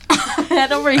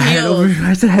head over heels.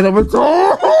 I said head over toes.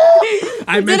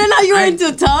 I didn't know you were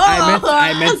into toes.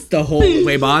 I meant the whole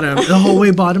way bottom, the whole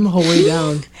way bottom, the whole way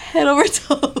down. Head over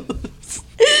toes.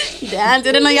 Damn,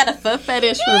 didn't know you had a foot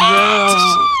fetish for real.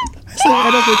 I said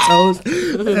head over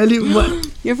toes. What?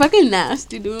 You're fucking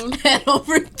nasty, dude. Head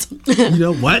over toes. You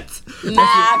know what?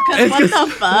 Nah, cause what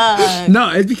the fuck?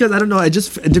 No, it's because I don't know. It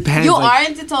depends. You like, are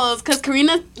into toes, cause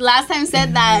Karina last time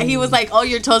said that he was like, "Oh,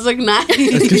 your toes look nice."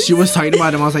 because she was talking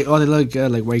about them. I was like, oh, they look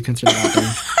good. Like, why are you concerned about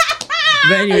them?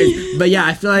 But anyways, but yeah,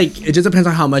 I feel like it just depends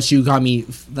on how much you got me,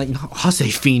 like, I'll say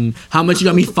fiend. How much you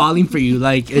got me falling for you.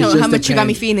 Like, it's just how much you got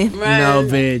me depends. fiending. Right. No,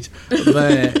 bitch.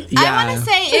 But yeah. I want to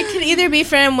say it could either be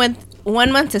from with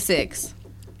 1 month to 6.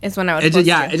 Is when I would. Post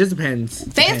It just depends.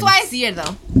 Face wise, year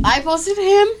though. I posted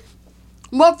him.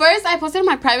 Well, first I posted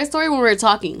my private story when we were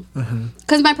talking,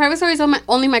 cause my private story is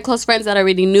only my close friends that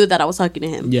already knew that I was talking to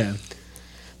him. Yeah.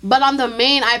 But on the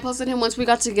main, I posted him once we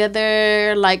got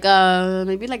together, like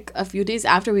maybe like a few days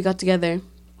after we got together.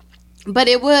 But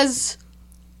it was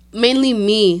mainly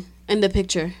me in the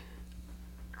picture.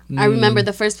 I remember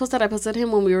the first post that I posted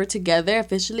him when we were together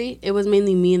officially. It was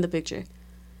mainly me in the picture.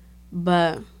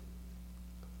 But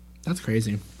That's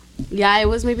crazy. yeah, it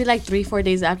was maybe like 3-4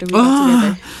 days after we got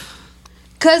together.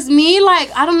 Cause me, like,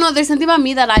 I don't know, there's something about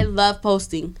me that I love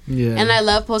posting. Yeah. And I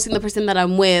love posting the person that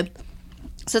I'm with.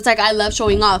 So it's like I love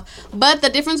showing off. But the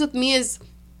difference with me is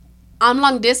I'm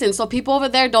long distance, so people over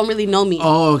there don't really know me.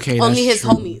 Oh, okay. Only that's his true.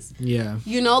 homies. Yeah.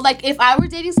 You know, like if I were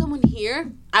dating someone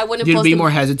here, I wouldn't You'd post be him. more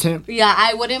hesitant. Yeah,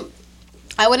 I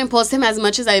wouldn't post him as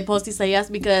much as I post Isaias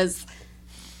because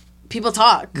people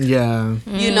talk. Yeah.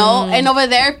 You know? And over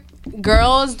there,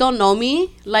 girls don't know me.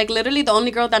 Like literally the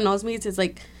only girl that knows me is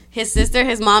like his sister,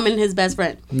 his mom, and his best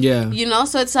friend. Yeah. You know?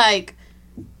 So it's like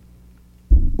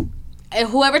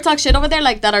whoever talks shit over there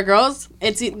like that are girls.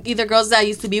 It's either girls that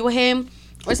used to be with him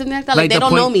or something like that. Like they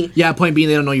don't know me. Yeah, point being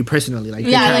they don't know you personally. Like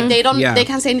Yeah, like they don't. Yeah. They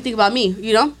can't say anything about me.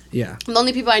 You know. Yeah. The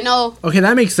only people I know Okay,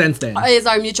 that makes sense then. is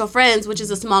our mutual friends, which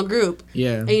is a small group.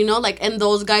 Yeah. And you know, like, and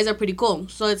those guys are pretty cool.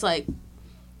 So it's like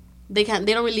they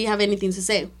don't really have anything to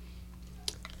say.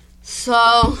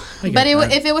 So, get but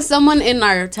that. if it was someone in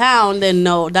our town, then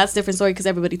no, that's a different story because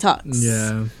everybody talks.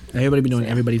 Yeah. Everybody be knowing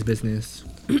everybody's business.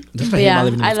 That's But why yeah,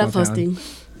 living in a I love small town. posting.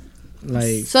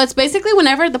 Like, So it's basically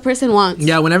whenever the person wants.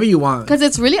 yeah, whenever you want. Because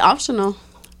it's really optional.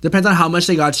 Depends on how much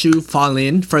they got you fall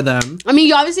in for them. I mean,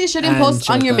 you obviously shouldn't And post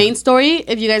on shut your that. main story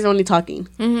if you guys are only talking.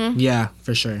 Yeah,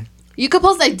 for sure. You could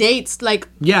post like dates, like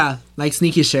Yeah, like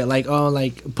sneaky shit. Like, oh,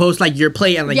 like post like your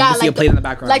plate and like you can see a plate in the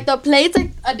background. Like the plates,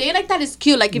 like a date like that is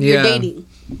cute. Like if you're Yeah. dating.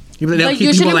 They'll Like keep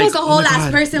you people shouldn't like, post a oh whole my ass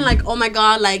God. person like, oh my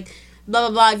god, like blah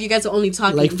blah blah. If you guys are only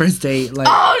talking, Like first date, like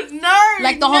Oh, nerd.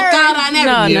 like the whole cara and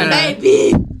No, everything, no, no.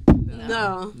 baby.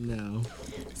 No. no.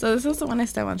 So this is the one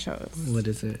Esteban chose. What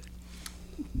is it?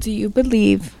 Do you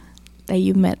believe that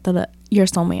you met your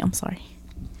soulmate? I'm sorry.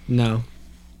 No.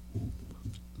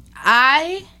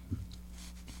 I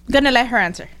gonna let her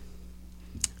answer.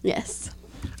 Yes.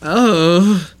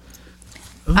 Oh.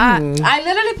 I I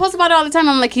literally post about it all the time.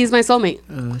 I'm like, he's my soulmate.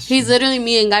 Shit. He's literally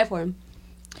me in guy form.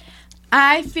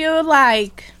 I feel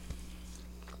like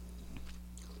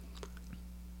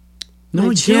No,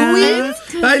 Like yeah.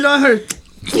 I love her.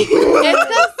 it's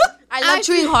 'cause I love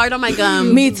chewing hard on my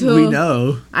gum. me too. We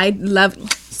know. I love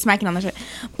smacking on the shit,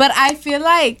 but I feel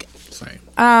like Sorry.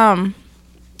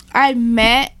 I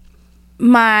met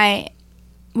my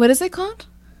what is it called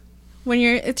when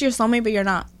it's your soulmate but you're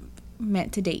not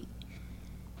meant to date.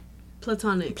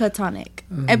 Platonic. Platonic.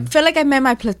 I feel like I met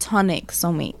my platonic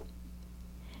soulmate.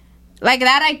 Like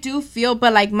that I do feel,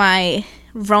 but like my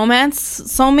romance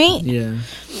soulmate, Yeah.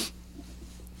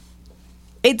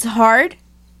 it's hard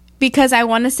because I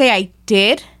want to say I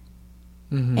did.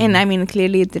 And I mean,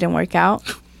 clearly it didn't work out.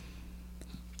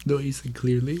 No, you said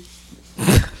clearly.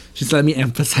 Just let me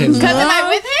emphasize Because that. am I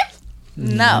with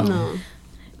him? No. No.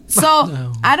 So,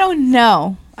 No. I don't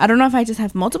know. I don't know if I just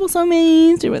have multiple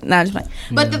soulmates or what. Nah, just like,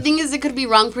 But the thing is, it could be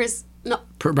wrong person. No.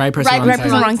 Right person, Right wrong right time.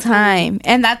 person, wrong time.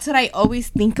 And that's what I always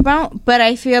think about. But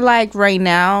I feel like right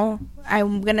now,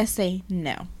 I'm going to say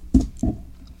no.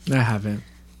 I haven't.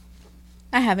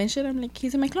 I haven't shit. I'm like,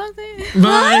 he's in my closet.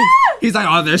 But he's like,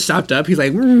 oh, they're strapped up. He's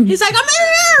like, He's like,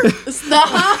 I'm in here. Stop.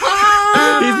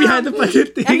 he's behind the fucking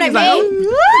thing. I'm like, He's like, hey.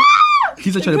 oh.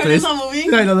 He's like trying to put his. Curtain's not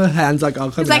moving? I know the hands like all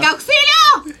He's coming like, out.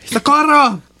 auxilio.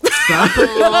 Socorro!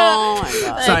 Oh my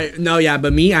god. Sorry, no, yeah,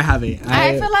 but me, I haven't.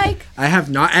 I feel like I have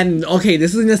not, and okay,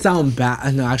 this is gonna sound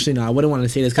bad. No, actually, no, I wouldn't want to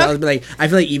say this because I was like, I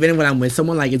feel like even when I'm with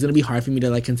someone, like it's gonna be hard for me to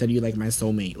like consider you like my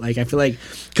soulmate. Like I feel like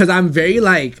because I'm very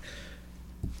like,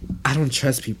 I don't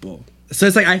trust people. So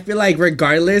it's like I feel like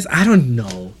regardless, I don't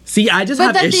know. See, I just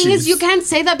have But the issues. thing is, you can't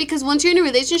say that because once you're in a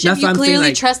relationship, you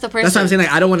clearly trust the person. That's what I'm saying.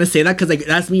 Like, I don't want to say that because like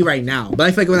that's me right now. But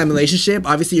I feel like when I'm in a relationship,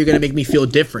 obviously you're gonna make me feel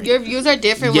different. Your views are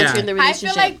different once you're in the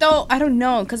relationship. I feel like though, I don't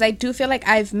know, because I do feel like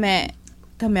I've met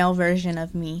the male version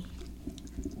of me.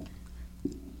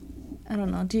 I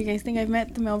don't know. Do you guys think I've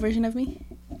met the male version of me?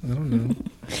 I don't know.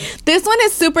 This one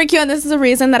is super cute, and this is the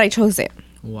reason that I chose it.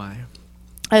 Why?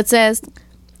 It says,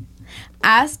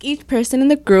 ask each person in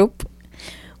the group,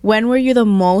 when were you the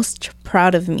most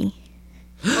proud of me?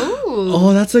 Ooh.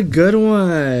 Oh, that's a good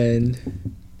one.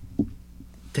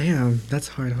 Damn, that's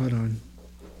hard. Hold on.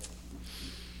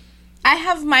 I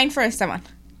have mine first, someone.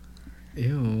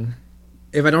 Ew.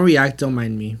 If I don't react, don't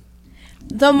mind me.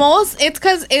 The most, it's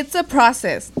because it's a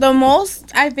process. The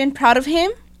most I've been proud of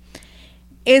him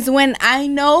is when I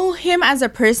know him as a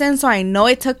person, so I know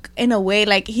it took, in a way,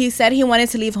 like he said he wanted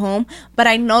to leave home, but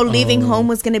I know leaving home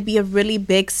was going to be a really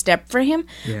big step for him.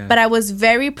 Yeah. But I was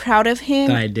very proud of him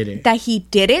That I did it. that he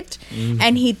did it,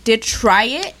 and he did try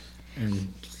it,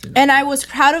 And and I was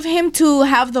proud of him to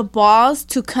have the balls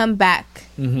to come back.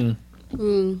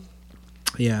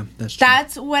 Yeah, that's true.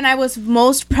 That's when I was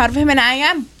most proud of him, and I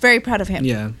am very proud of him.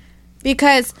 Yeah.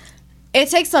 Because it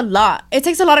takes a lot. It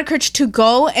takes a lot of courage to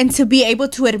go and to be able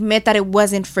to admit that it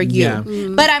wasn't for you. Yeah.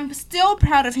 But I'm still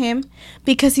proud of him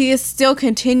because he is still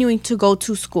continuing to go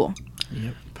to school.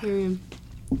 Yep. Period.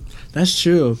 That's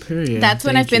true. Period. That's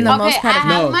when Thank I've been you. the Okay, most I proud of him.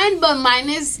 have No. mine, but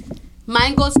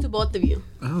mine goes to both of you.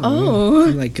 Oh.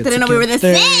 I'm like, Didn't know we were the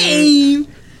together. same.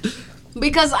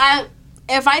 Because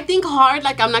if I think hard,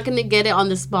 like, I'm not gonna get it on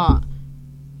the spot.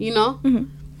 You know? Mm-hmm.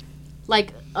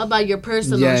 Like, about your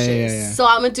personal Yeah, shit. yeah. So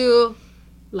I'm gonna do,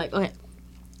 like, okay.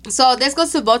 So this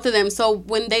goes to both of them. So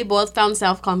when they both found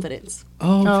self-confidence.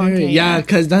 Oh, Oh, period. okay, Yeah,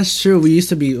 because that's true. We used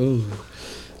to be.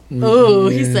 Oh,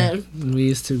 he said. We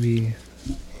used to be.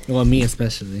 Well, me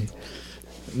especially.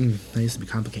 I used to be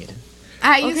complicated.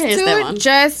 I used Okay, Esteban. to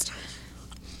just...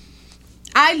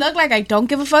 I look like I don't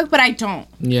give a fuck, but I don't.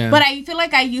 Yeah. But I feel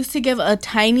like I used to give a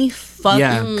tiny fuck.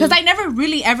 Yeah. Because I never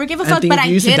really ever give a I fuck, think but you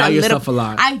I used to did doubt a little. yourself a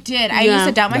lot. I did. I Yeah. used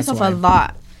to doubt That's myself why. a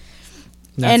lot.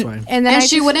 That's why. And then And I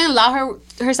she just- wouldn't allow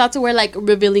herself to wear, like,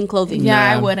 revealing clothing.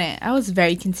 Yeah, I Nah. wouldn't. I was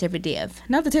very conservative.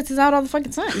 Now the tits is out all the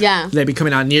fucking time. Yeah. They be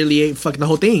coming out nearly 8 fucking the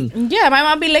whole thing. Yeah, my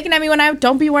mom be looking at me when I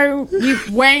don't be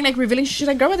wearing like revealing shit.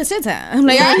 Like, girl, where the tits at? I'm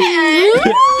like,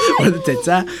 Where the tits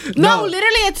at? no,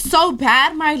 literally, it's so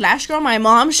bad. My last girl, my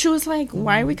mom, she was like,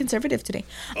 "Why are we conservative today?"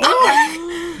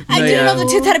 I No, didn't yeah. know the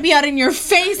tits had to be out in your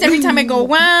face every time I go,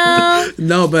 "Wow."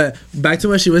 No, but back to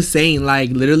what she was saying,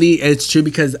 like literally, it's true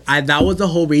because that was the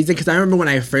whole reason. Because I remember when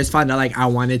I first found out, like I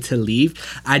wanted to leave,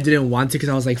 I didn't want to because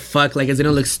I was like, fuck, like it's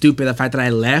gonna look stupid the fact that I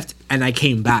left and I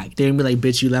came back. They're gonna be like,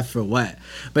 bitch, you left for what?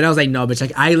 But I was like, no, bitch,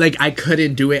 like I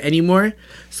couldn't do it anymore,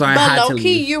 so I had But to low key,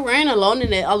 leave. you weren't alone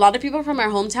in it. A lot of people from our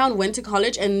hometown went to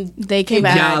college and They came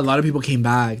back. Yeah, a lot of people came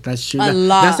back. That's true. A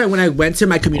lot. That's why when I went to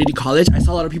my community college, I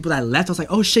saw a lot of people that left. I was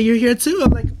like, oh shit, you're here too.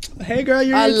 I'm like, hey girl,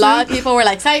 you're a here lot too. of people were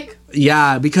like, psych.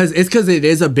 Yeah, because it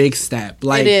is a big step.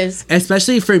 Like It is.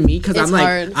 especially for me because It's I'm like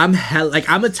hard.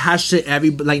 I'm attached to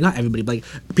like not everybody, but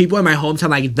like people in my hometown,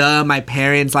 like my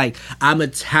parents, like I'm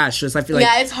attached. Just I feel like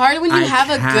Yeah, it's hard when you I have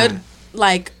a can't. good,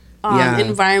 like, Yeah.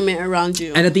 environment around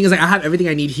you. And the thing is, like, I have everything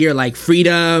I need here, like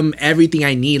freedom, everything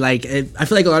I need. Like, I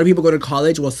feel like a lot of people go to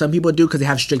college. Well, some people do because they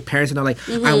have strict parents and they're like,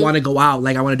 I want to go out,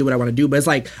 like I want to do what I want to do. But it's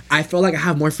like I feel like I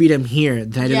have more freedom here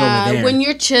than I did over there. when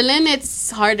you're chilling,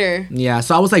 it's harder. Yeah,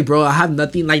 so I was like, bro, I have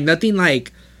nothing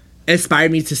like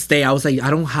inspired me to stay. I was like, I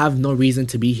don't have no reason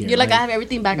to be here. You're like, I have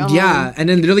everything back at home. yeah, and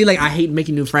then literally like I hate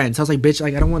making new friends. So I was like, bitch,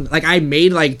 like I don't want. Like I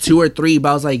made like 2 or 3, but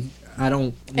I was like, I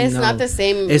don't. It's know. not the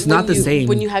same. It's when not the you- same.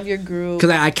 when you have your group. Because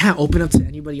I can't open up to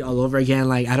anybody all over again.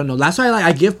 Like I don't know. That's why like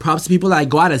I give props to people that like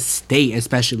go out of state,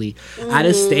 especially out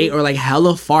of state or like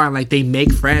hella far, and like they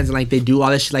make friends and like they do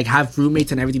all this shit, like have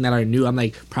roommates and everything that are new. I'm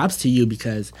like, props to you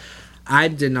because I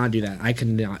did not do that. I could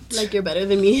not. Like, you're better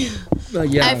than me.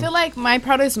 Yeah. I feel like my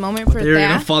proudest moment for You're gonna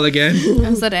that fall again.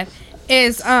 I'm so dead.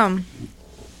 Is I'm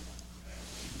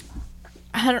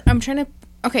trying to.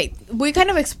 Okay, we kind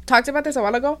of talked about this a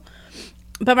while ago,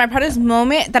 but my proudest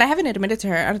moment that I haven't admitted to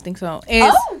her, I don't think so,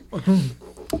 is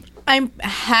I'm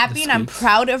happy and I'm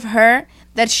proud of her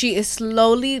that she is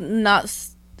slowly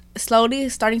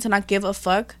starting to not give a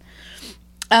fuck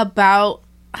about,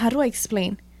 how do I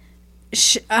explain,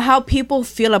 how people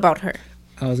feel about her.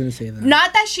 I was gonna say that.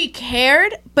 Not that she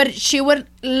cared, but she would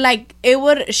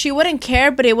she wouldn't care,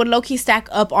 but it would low-key stack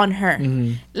up on her.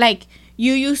 Like,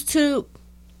 you used to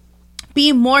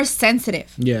be more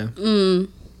sensitive. Yeah.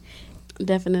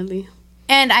 Definitely.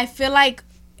 And I feel like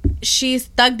she's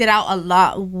thugged it out a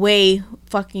lot, way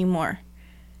fucking more.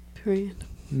 Period.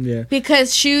 Yeah.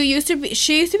 Because she used to be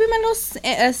my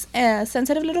little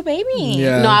sensitive little baby.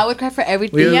 Yeah. No, I would cry for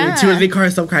everything. Yeah. She would call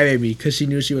herself crybaby because she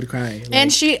knew she would cry. Like,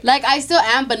 And she Like, I still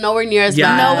am, but nowhere near as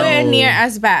Yeah. bad. nowhere near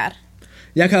as bad.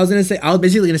 yeah, cause I was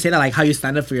basically gonna say that, like, how you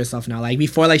stand up for yourself now. Like,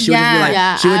 before, like, she would just be like,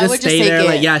 Yeah, she would I just would stay just there, take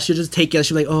like, it. yeah, she would just take it.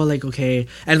 She'd be like, oh, like, okay,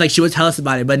 and like, she would tell us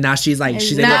about it. But now she's like,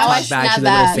 she's able to now talk I back. snap She's able to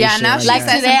back. say Yeah, shit, now like, she Like,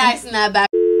 says today, I snap back.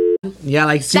 yeah,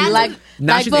 like, she, Like,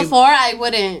 now like she's able- before, I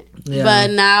wouldn't. Yeah. But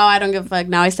now, I don't give a fuck.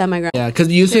 Now, I stand my ground. yeah, because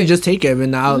you used to just take it,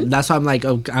 and now that's why I'm like,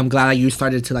 oh, I'm glad that you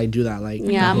started to like do that, like,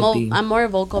 Yeah, that whole thing. I'm more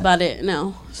vocal about it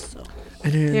now. So,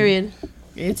 And then- period.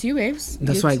 It's you, babes.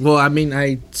 That's why. Well, I mean,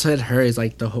 I said her is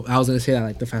like the whole. I was gonna say that,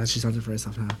 like, the fact that she stands up for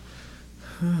herself now.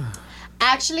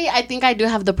 Actually, I think I do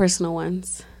have the personal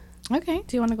ones. Okay.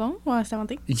 Do you want to go? Want to say one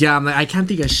thing? Yeah, I'm like, I can't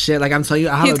think of shit. Like, I'm telling you,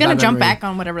 I have He's a gonna bad jump memory. back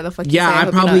on whatever the fuck. Yeah, you say. I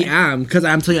hope probably you know. am, because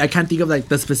I'm telling you, I can't think of like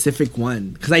the specific one,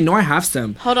 because I know I have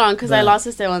some. Hold on, because I But- lost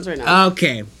the state ones right now.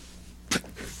 Okay.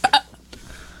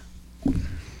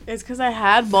 It's because I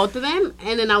had both of them,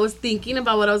 and then I was thinking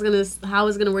about how I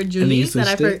was gonna word then you Julie's, that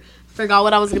I switched it? forgot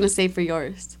what I was gonna say for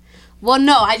yours. Well,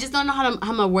 no, I just don't know how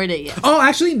to word it yet. Oh,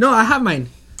 actually, no, I have mine.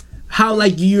 How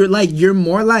you're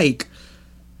more like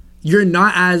you're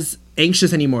not as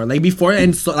anxious anymore. Like before,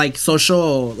 in like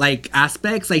social like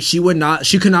aspects, like she could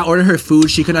not order her food.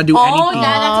 She could not do anything.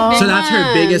 Yeah, that's a big So that's her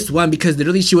one. biggest one, because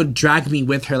literally she would drag me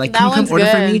with her. Like, That can you come one's order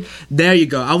for good. me? There you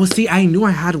go. I knew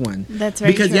I had one. That's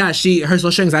very because true. her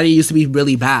social anxiety used to be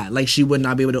really bad. Like, she would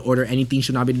not be able to order anything.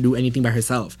 She would not be able to do anything by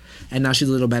herself. And now she's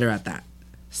a little better at that.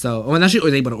 So, well, now she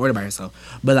was able to order by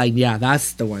herself. But like, yeah,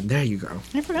 that's the one. There you go.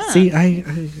 I forgot. See,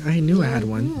 I knew I had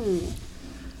one.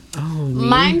 Oh, me?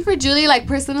 Mine for Julie, like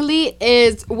personally,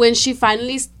 is when she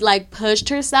finally like pushed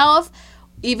herself,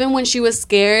 even when she was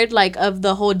scared like of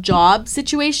the whole job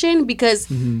situation, because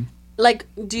like,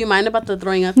 do you mind about the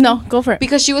throwing up? No, go for it.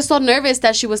 Because she was so nervous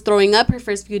that she was throwing up her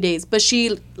first few days, but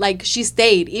she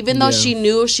stayed, even though Yeah. she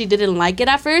knew she didn't like it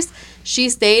at first. She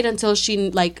stayed until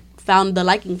she like found the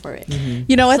liking for it.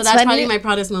 You know So what's that's funny? probably my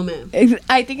proudest moment.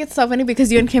 I think it's so funny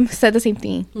because you and Kim said the same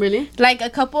thing. Really? Like a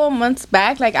couple months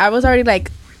back, like I was already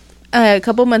like a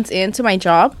couple months into my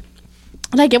job.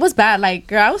 Like it was bad. Like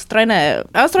girl, I was throwing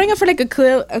up for like a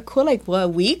cool like what, a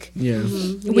week. Yeah.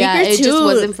 Week Yeah, or it two. just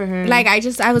wasn't for her. Like I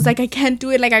was like, I can't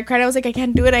do it. Like I cried. I was like, I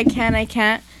can't do it. I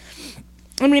can't.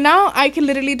 I mean, now I can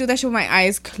literally do that shit with my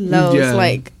eyes closed. Yeah.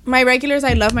 Like my regulars,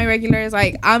 I love my regulars.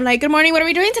 Like I'm like, good morning. What are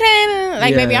we doing today?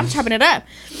 Like Yeah. baby, I'm chopping it up.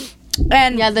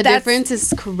 And Yeah, the that's- difference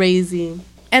is crazy.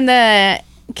 And the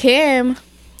Kim,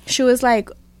 she was like,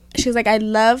 I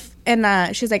love,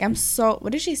 and she's like, I'm so,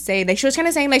 what did she say? Like, she was kind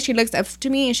of saying, like, she looks up to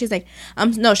me, and she's like,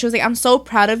 she was like, I'm so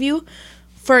proud of you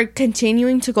for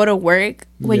continuing to go to work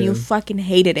when you Yeah. fucking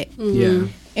hated it. Yeah.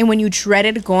 And when you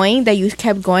dreaded going, that you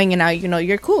kept going, and now, you know,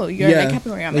 you're cool. You're, like, happy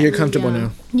where I'm Like, you're at. comfortable Yeah.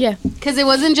 now. Yeah. Because it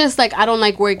wasn't just like, I don't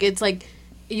like work. It's like,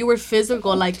 you were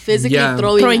physically Yeah.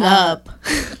 throwing up. I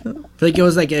feel like it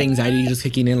was like anxiety just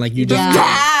kicking in. Like, you just.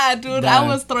 Yeah. Dude, Yeah. I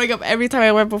was throwing up every time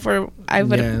I went before I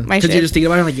put Yeah, my because shit. you're just thinking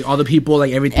about it, like all the people,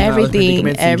 like everything,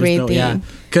 Everything. yeah.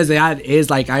 Because that is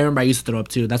like, I remember I used to throw up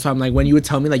too. That's why I'm like, when you would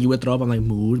tell me like you would throw up, I'm like,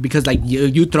 mood, because like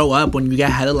you throw up when you get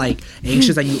hella like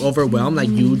anxious, like you overwhelmed, like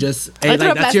you just I threw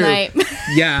like up last night.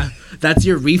 yeah, that's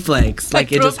your reflex, like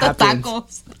it threw just up the happens.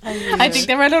 tacos. I think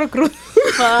they were a little crude.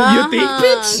 You think,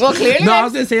 bitch? Well, clearly. No, I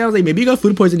was gonna say, I was like, maybe you got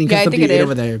food poisoning Yeah, I because think something you it ate is.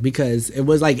 over there, because it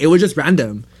was just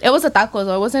random. It was a taco,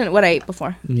 though. It wasn't what I ate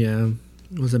before. Yeah,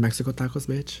 was it Mexico tacos,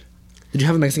 bitch? Did you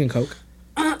have a Mexican Coke?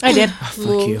 I did.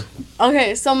 Fuck you.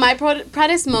 Okay, so my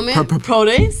proudest moment,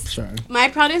 Sure. my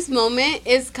proudest moment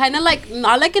is kind of like,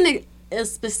 not like in a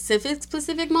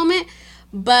specific moment,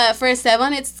 but for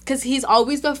Esteban, it's because he's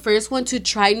always the first one to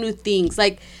try new things.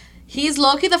 Like, he's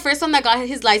low-key the first one that got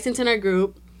his license in our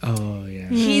group. Oh yeah.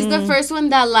 He's the first one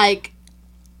that, like,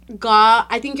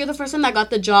 I think you're the first one that got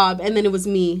the job, and then it was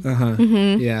me. Uh huh.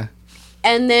 Yeah.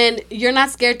 And then you're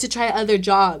not scared to try other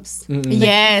jobs.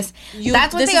 Yes.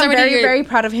 That's one this thing is I'm already very, your- very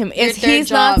proud of him. Is third he's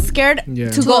not job. scared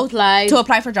Yeah. to To go apply. to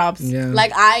apply for jobs. Yeah.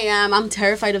 Like, I am. I'm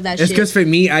terrified of that It's shit. because for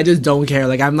me, I just don't care.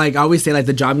 Like, I'm like, I always say, like,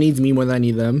 the job needs me more than I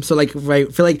need them. So, like, I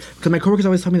feel like, because my coworkers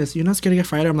always tell me this, you're not scared to get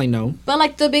fired? I'm like, no. But,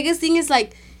 like, the biggest thing is,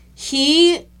 like,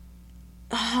 he...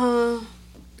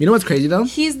 You know what's crazy, though?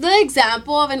 he's the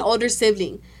example of an older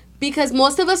sibling. Because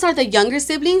most of us are the younger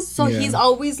siblings. So, Yeah. he's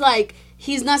always, like...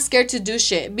 He's not scared to do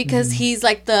shit. Because he's,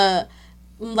 like, the...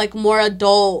 Like, more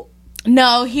adult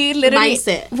No, he literally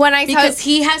mindset. When I tell because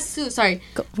he has to... Sorry.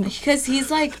 Because he's,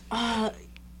 like...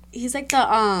 he's, like,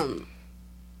 the...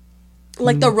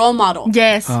 Like, the role model.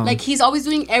 yes, Oh. Like, he's always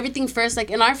doing everything first.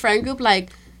 Like, in our friend group, like,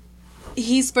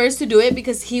 he's first to do it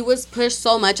because he was pushed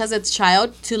so much as a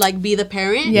child to like be the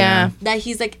parent. Yeah. That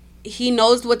he's like, he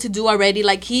knows what to do already.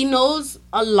 Like, he knows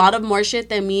a lot of more shit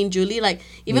than me and Julie. Like,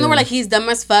 even though we're like, he's dumb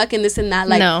as fuck and this and that.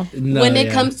 Like, No, when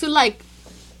it comes to like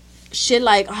shit,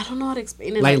 like, I don't know how to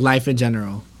explain it. Like life in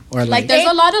general. Or like there's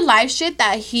a lot of life shit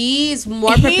that he's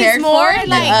more prepared for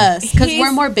than us, because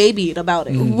we're more babied about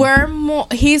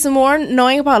it. He's more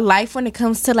knowing about life when it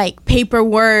comes to like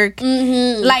paperwork,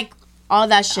 like all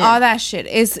that shit. All that shit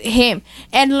is him.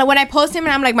 And when I post him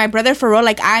and I'm like, my brother for real,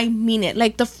 like, I mean it.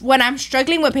 Like, when I'm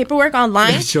struggling with paperwork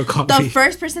online, the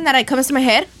first person that comes to my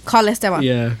head, call Esteban.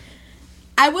 Yeah.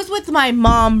 I was with my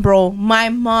mom, bro. My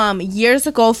mom, years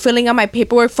ago, filling out my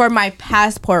paperwork for my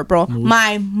passport, bro.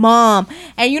 My mom.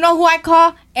 And you know who I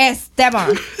call?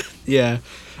 Esteban. Yeah.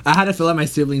 I had to fill out my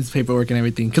siblings' paperwork and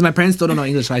everything. Because my parents still don't know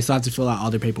English, so I still have to fill out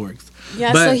all their paperwork.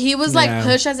 Yeah, but, so he was, like,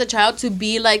 pushed as a child to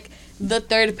be, like, the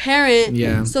third parent.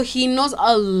 Yeah. So he knows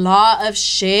a lot of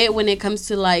shit when it comes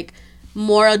to, like,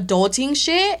 more adulting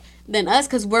shit than us.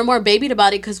 Because we're more babied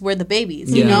about it because we're the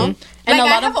babies, you know? And like,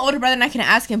 I have an older brother and I can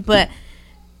ask him, but...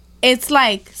 It's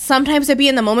like sometimes it be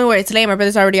in the moment where it's late, my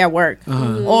brother's already at work,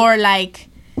 or like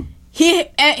he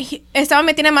estaba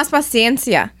me tiene más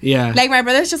paciencia. Yeah, like my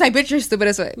brother's just like, bitch, you're stupid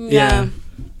as well. Yeah.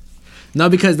 No,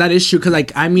 because that is true. Because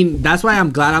like, I mean, that's why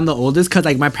I'm glad I'm the oldest. Because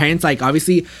like my parents, like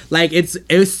obviously, like it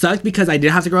sucked because I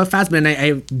did have to grow up fast, but then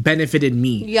it benefited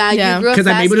me. Yeah, you grew up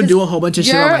because I'm able to do a whole bunch of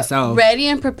shit on myself. Ready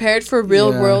and prepared for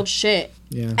real world shit.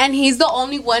 Yeah, and he's the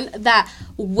only one that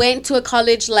went to a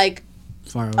college like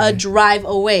a drive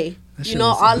away. You know,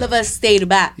 all of us stayed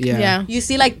back. Yeah. You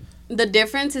see, like, the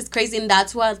difference is crazy, and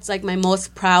that's why it's like my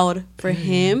most proud for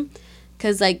him,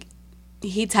 because like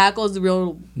he tackles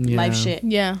real life shit.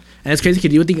 Yeah. And it's crazy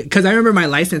because you would think, because I remember my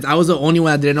license, I was the only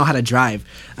one that didn't know how to drive.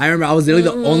 I remember I was literally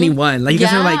the only one. Like, you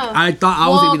guys remember, like, I thought I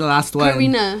was gonna be the last one.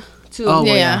 Karina too. Oh,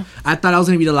 well, yeah. I thought I was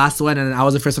gonna be the last one, and I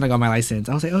was the first one I got my license.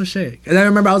 I was like, oh shit. And I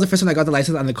remember I was the first one that got the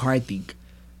license on the car, I think.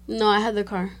 No, I had the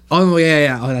car. Oh,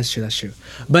 yeah. Oh, that's true.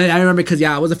 But I remember because,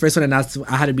 I was the first one, and I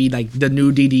had to be, like, the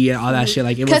new DD and all that shit.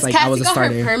 Like, it was, like, I was a starter.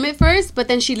 Because Cassie got her permit first, but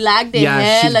then she lagged it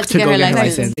hella to get her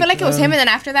license. I feel like it was him, and then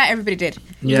after that, everybody did.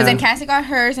 Because then Cassie got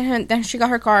hers, and then she got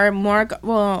her car.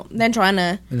 Then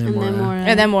Joanna.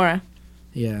 And then Mora.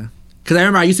 Yeah. Because I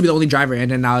remember I used to be the only driver,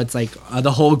 and then now it's, like,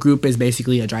 the whole group is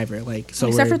basically a driver. Like, so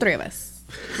except for three of us.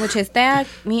 Which is Dad,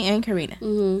 me, and Karina.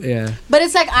 Yeah. But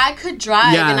it's like I could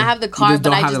drive and I have the car,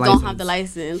 but I just don't have the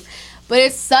license. But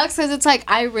it sucks because it's like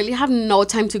I really have no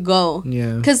time to go.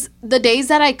 Yeah. Because the days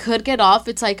that I could get off,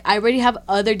 it's like I already have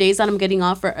other days that I'm getting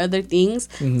off for other things.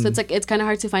 So it's like it's kind of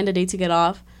hard to find a day to get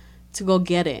off to go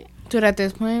get it. Dude, at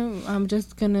this point, I'm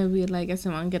just gonna be like, I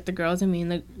said, get the girls, and me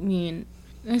and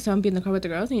I'm be in the car with the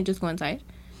girls, and you just go inside.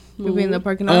 We'll be in the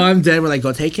parking lot. Oh, I'm dead. We're like,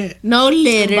 go take it. No,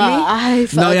 literally. But I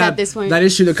felt at this point. That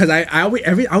is true because I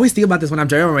always think about this when I'm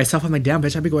driving by myself. I'm like, damn,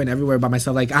 bitch, I be going everywhere by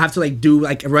myself. Like, I have to like do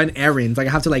like run errands. Like, I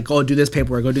have to like go do this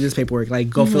paperwork. Like,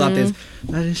 go fill out this.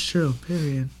 That is true.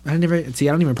 Period. I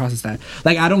don't even process that.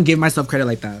 Like, I don't give myself credit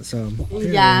like that. So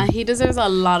period. Yeah, he deserves a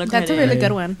lot of credit. That's a really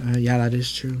good one. Yeah, that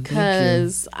is true.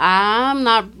 Because I'm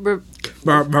not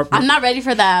ready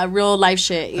for that real life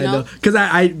shit. You know, because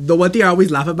I the one thing I always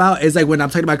laugh about is like when I'm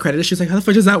talking about credit, she's like, how the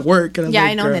fuck does that work? And I'm like,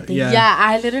 I know that thing. Yeah,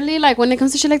 I literally like when it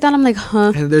comes to shit like that, I'm like,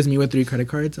 huh. And there's me with 3 credit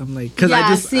cards. I'm like, because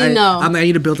I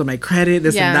need to build up my credit,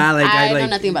 this and that. Like, I know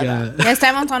nothing about that. Yes,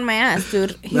 Simon's on my ass,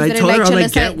 dude. He's I told her, I'm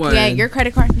like, get one. Yeah, your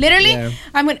credit card. Literally,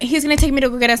 he's gonna take me to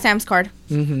go get a Sam's card.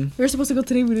 We were supposed to go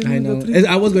today. We didn't go today.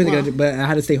 I was going to get it, but I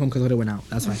had to stay home because it went out.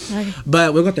 That's fine. Okay.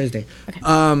 But we'll go Thursday. Okay.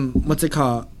 What's it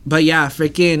called? But yeah,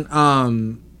 freaking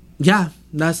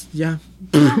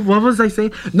what was I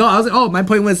saying? No, I was like, my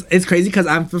point was, it's crazy because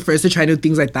I'm the first to try new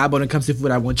things like that, but when it comes to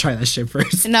food, I won't try that shit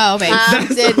first. No, babe.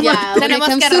 When it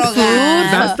comes to food,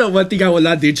 that's the one thing I will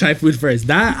not do. Try food first.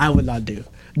 That I will not do.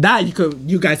 That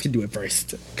you guys can do it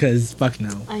first, cause fuck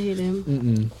no. I hate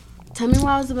him. Tell me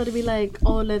why I was about to be like,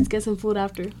 oh, let's get some food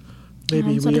after.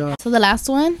 Maybe we are. So the last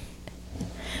one,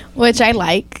 which I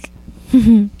like,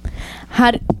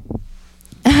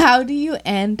 how do you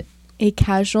end a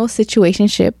casual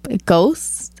situationship?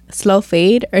 Ghost, slow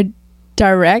fade, or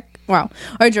direct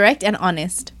and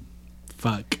honest?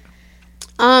 Fuck.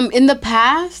 In the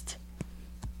past,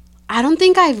 I don't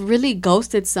think I've really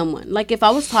ghosted someone. Like if I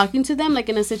was talking to them, like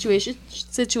in a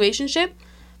situationship,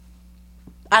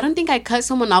 I don't think I cut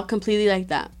someone off completely like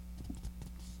that.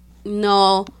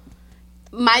 No.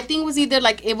 My thing was either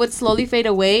like it would slowly fade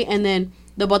away and then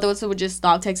the both of us would just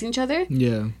stop texting each other.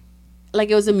 Yeah. Like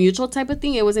it was a mutual type of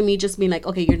thing. It wasn't me just being like,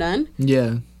 okay, you're done.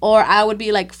 Yeah. Or I would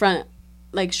be like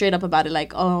straight up about it.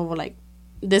 Like, oh, like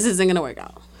this isn't going to work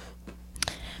out.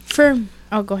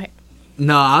 Go ahead.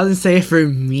 No, I was gonna say for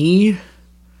me,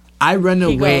 I run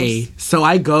away, so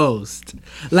I ghost.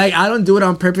 Like, I don't do it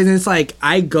on purpose. It's like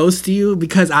I ghost you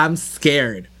because I'm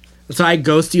scared. So I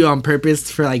ghost you on purpose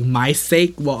for like my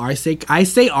sake. Well, our sake. I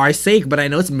say our sake, but I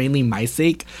know it's mainly my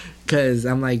sake. Cause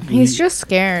I'm like, he's just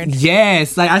scared.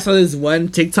 Yes, like I saw this one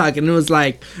TikTok and it was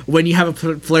like, when you have a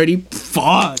flirty when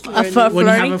you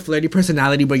have a flirty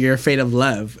personality but you're afraid of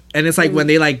love, and it's like when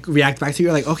they like react back to you,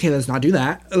 you're like, okay, let's not do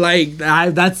that. Like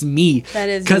that's me. That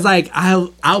is because like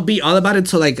I'll be all about it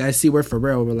till like I see we're for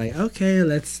real. We're like, okay,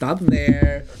 let's stop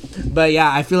there. But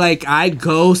yeah, I feel like I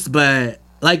ghost, but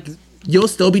like you'll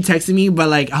still be texting me, but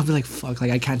like I'll be like, fuck,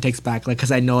 like I can't text back, like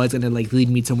because I know it's gonna like lead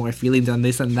me to more feelings on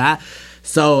this and that.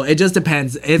 So it just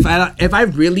depends. If I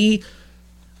really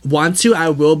want to, I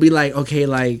will be like, okay,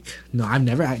 like no, I'm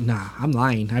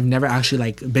lying. I've never actually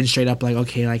like been straight up like,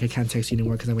 okay, like I can't text you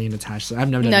anymore because I'm being attached. So I've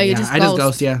never done that. You Yeah, just I just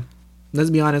ghost. Yeah,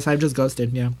 let's be honest. I've just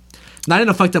ghosted. Yeah. Not in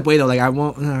a fucked up way though. Like I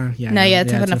won't. Yeah. No, yeah,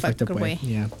 it's in a fucked up way.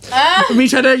 Yeah. Me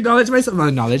trying to acknowledge myself. Not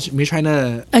acknowledge. Me trying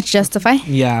to justify.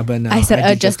 Yeah, but no. I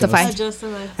said justify.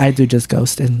 I do just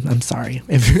ghost, and I'm sorry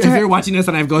if you're watching this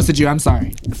and I've ghosted you. I'm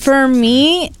sorry. For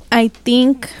me, I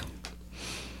think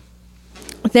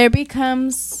there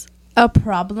becomes a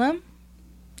problem.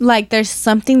 Like there's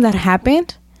something that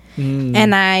happened,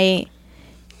 and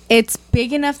it's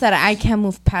big enough that I can't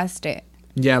move past it.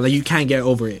 Yeah, like you can't get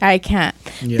over it. I can't.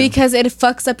 Yeah. Because it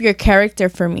fucks up your character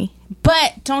for me.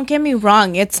 But don't get me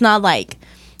wrong. It's not like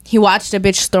he watched a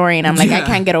bitch story and I'm like, I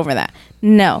can't get over that.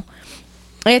 No.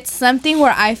 It's something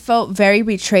where I felt very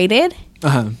betrayed.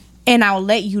 Uh-huh. And I'll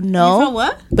let you know. You felt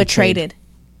what? Betrayed.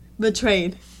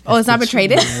 Oh, it's not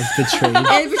betrayed? It's betrayed.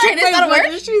 It's betrayed. It's not a word?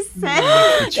 What did she say?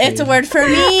 It's a word for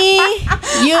me.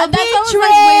 You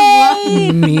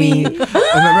betrayed me. I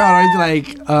remember I'd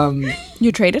always be like,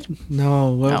 you traded?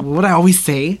 No. What I always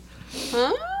say?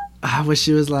 Huh? When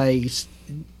she was like,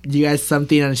 you guys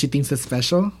something and she thinks it's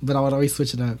special, but I would always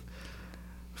switch it up.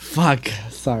 Fuck.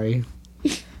 Sorry.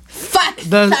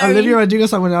 The Olivia Rodrigo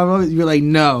song when you were like,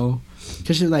 no.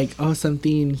 Because she was like, oh,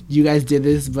 something, you guys did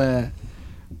this, but...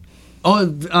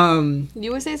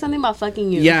 you would say something about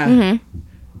fucking you. Yeah.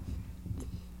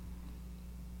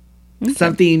 Okay.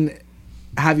 Something,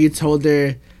 have you told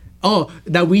her,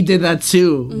 that we did that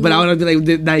too, but I want to be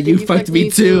like, that you fucked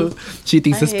me too. She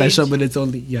thinks it's special, but it's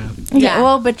only, yeah.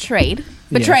 Well, betrayed.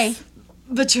 Betray.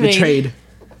 Betrayed.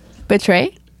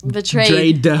 Betray?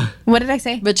 Betrayed. What did I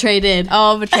say? Betrayed.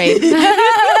 Oh, betrayed.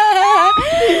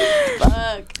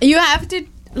 Fuck. You have to,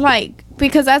 like,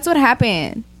 because that's what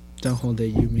happened. Don't hold it.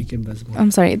 You make it invisible.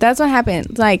 I'm sorry. That's what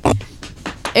happened. Like,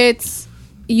 it's,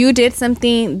 you did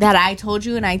something that I told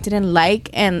you and I didn't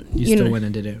like, and you still went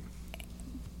and did it.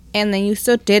 And then you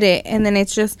still did it, and then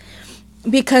it's just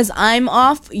because I'm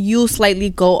off, you slightly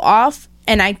go off,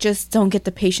 and I just don't get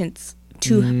the patience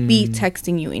to be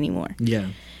texting you anymore. Yeah.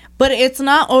 But it's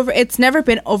not over. It's never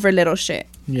been over little shit.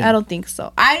 Yeah. I don't think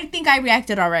so. I think I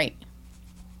reacted all right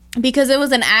because it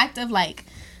was an act of like.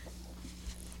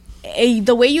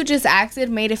 The way you just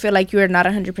acted made it feel like you were not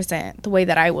 100% the way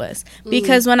that I was.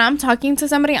 Because when I'm talking to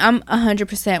somebody, I'm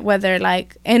 100%, whether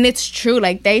like, and it's true,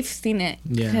 like they've seen it.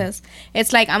 Yeah. Because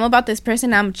it's like, I'm about this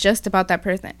person, I'm just about that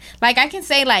person. Like I can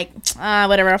say like,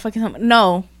 whatever, I'll fucking,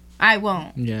 no, I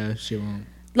won't. Yeah, she won't.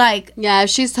 Like, yeah, if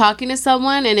she's talking to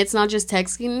someone and it's not just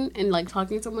texting and like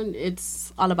talking to someone,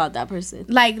 it's all about that person.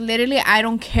 Like literally, I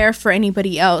don't care for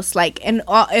anybody else. Like, and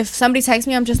if somebody texts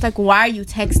me, I'm just like, why are you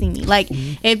texting me? Like,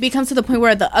 it becomes to the point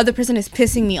where the other person is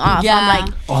pissing me off. Yeah. I'm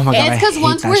like, oh my God, it's because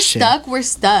once we're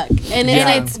stuck, and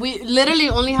it's we literally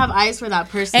only have eyes for that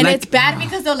person. And like, it's bad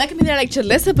because they'll look at me, they're like,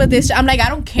 Jalissa, but this, I'm like, I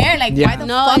don't care. Like, why the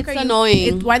fuck are you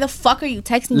annoying? Why the fuck are you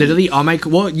texting literally me? all my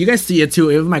you guys see it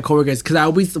too, even my coworkers, because I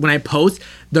always, when I post,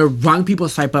 the wrong people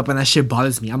swipe up and that shit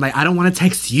bothers me. I'm like, I don't want to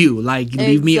text you, like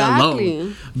leave me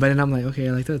alone. But then I'm like, okay,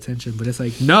 I like the attention, but it's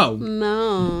like, no.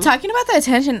 Talking about the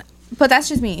attention, but that's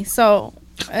just me. So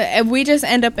we just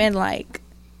end up in like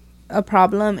a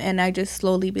problem, and I just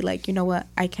slowly be like, you know what,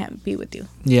 I can't be with you.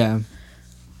 Yeah.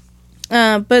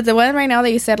 But the one right now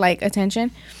that you said, like,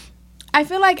 attention, I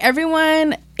feel like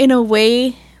everyone in a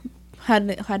way, how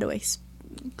do I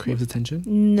craves attention?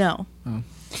 No. Oh.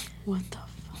 What the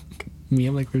fuck? Me,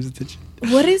 I'm like, craves attention.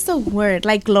 What is the word?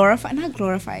 Like glorify? Not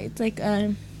glorify. It's like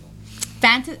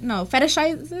fetishizes.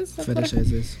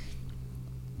 Fetishizes.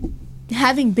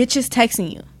 Having bitches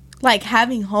texting you, like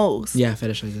having hoes. Yeah,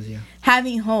 fetishizes. Yeah.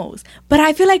 Having hoes, but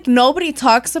I feel like nobody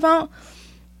talks about.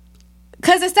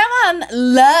 Cause Esteban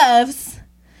loves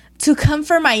to come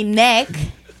for my neck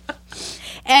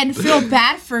and feel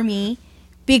bad for me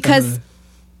because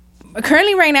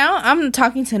currently right now I'm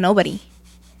talking to nobody.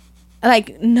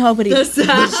 Like nobody. The setup.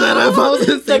 I was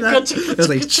gonna say that. It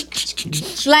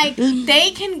was like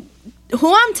they can. Who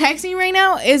I'm texting right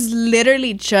now is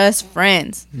literally just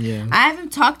friends. Yeah. I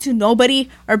haven't talked to nobody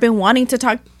or been wanting to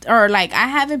talk, or like I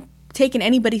haven't taken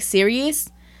anybody serious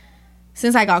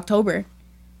since like October.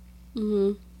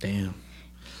 Damn.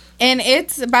 And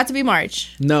it's about to be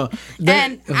March. No.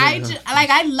 And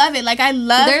I love it. Like I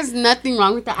love. There's nothing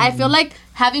wrong with that. I feel like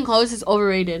having hoes is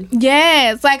overrated.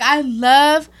 Yes. Like I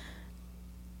love.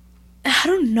 I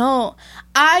don't know.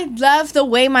 I love the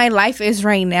way my life is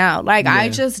right now. Like, I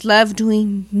just love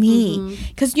doing me.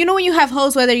 Because, you know, when you have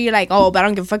hoes, whether you're like, oh, but I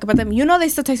don't give a fuck about them, you know, they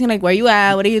still texting, like, where you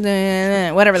at? What are you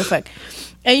doing? Whatever the fuck.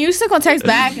 And you still gonna text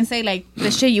back and say, like,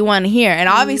 the shit you want to hear. And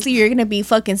obviously, you're gonna be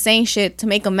fucking saying shit to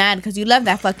make them mad because you love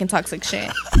that fucking toxic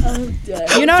shit.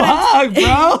 You know what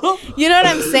bro. You know what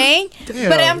I'm saying? Damn.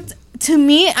 But to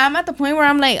me, I'm at the point where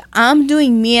I'm like, I'm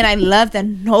doing me, and I love that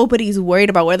nobody's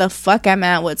worried about where the fuck I'm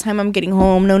at, what time I'm getting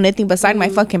home, no nothing beside my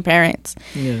fucking parents.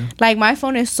 Yeah. Like, my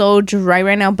phone is so dry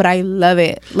right now, but I love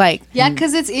it. Like, yeah,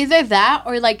 because it's either that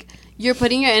or like you're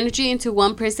putting your energy into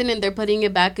one person and they're putting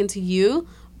it back into you.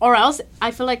 Or else,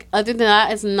 I feel like other than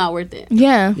that, it's not worth it.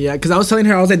 Yeah. Yeah, because I was telling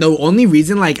her, I was like, the only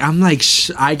reason, like, I'm like,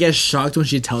 I get shocked when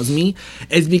she tells me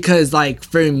is because, like,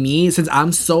 for me, since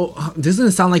I'm so, this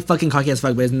doesn't sound like fucking cocky as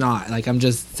fuck, but it's not. Like, I'm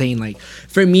just saying, like,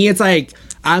 for me, it's like,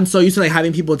 I'm so used to, like,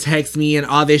 having people text me and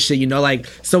all this shit, you know, like,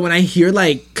 so when I hear,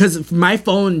 like, because my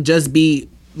phone just be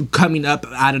coming up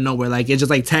out of nowhere, like it's just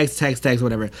like text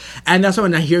whatever, and that's why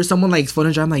when I hear someone like phone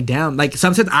I'm like, damn, like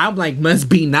sometimes I'm like, must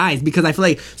be nice, because I feel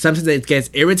like sometimes it gets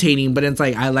irritating, but it's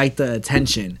like I like the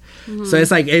attention. So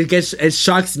it's like it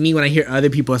shocks me when I hear other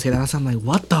people say that, so I'm like,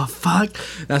 what the fuck.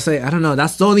 That's like, I don't know,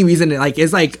 that's the only reason like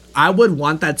it's like I would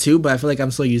want that too, but I feel like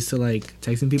I'm so used to like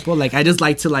texting people, like I just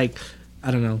like to like,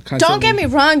 I don't know. Constantly. Don't get me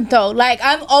wrong though, like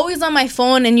I'm always on my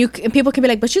phone, and people can be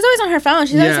like, but she's always on her phone,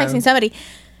 she's always texting somebody.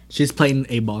 She's playing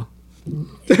a ball. No,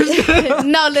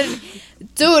 literally.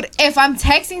 Dude, if I'm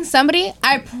texting somebody,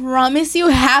 I promise you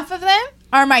half of them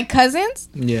are my cousins.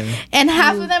 Yeah. And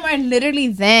half of them are literally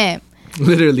them.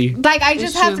 Literally. Like, I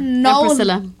just have no...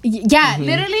 Priscilla. Yeah,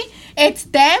 literally, it's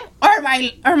them or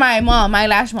my mom, my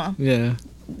lash mom. Yeah.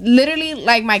 Literally,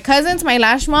 like, my cousins, my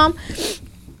lash mom,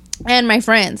 and my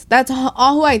friends. That's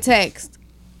all who I text.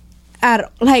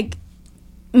 Like...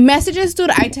 Messages, dude,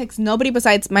 I text nobody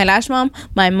besides my lash mom,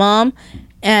 my mom,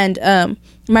 and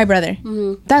my brother.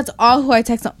 That's all who I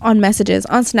text on messages.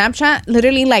 On Snapchat,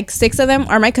 literally like 6 of them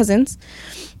are my cousins,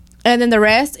 and then the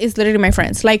rest is literally my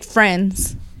friends, like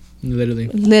friends.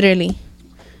 Literally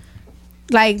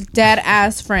like dead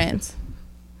ass friends.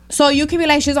 So you can be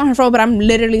like, she's on her phone, but I'm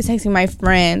literally texting my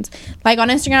friends. Like on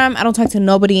Instagram, I don't talk to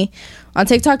nobody. On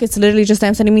TikTok, it's literally just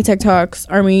them sending me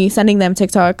TikToks or me sending them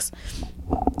TikToks.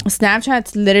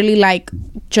 Snapchat's literally like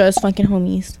just fucking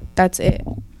homies. That's it.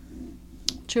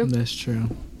 True. That's true.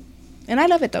 And I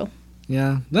love it though.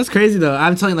 Yeah, that's crazy though.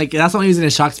 I'm telling you, like, that's the only reason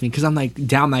it shocks me, because I'm like,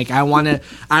 damn, like I would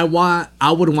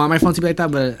want my phone to be like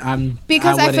that, but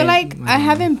because I feel like I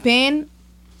haven't been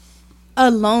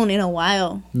alone in a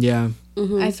while. Yeah.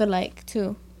 I feel like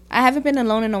too. I haven't been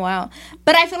alone in a while,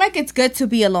 but I feel like it's good to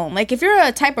be alone. Like if you're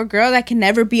a type of girl that can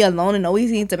never be alone and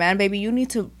always needs a man, baby, you need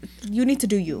to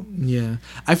do you. Yeah,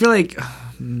 I feel like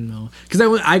no, because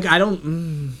I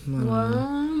don't.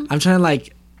 I'm trying to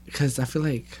like, because I feel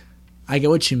like I get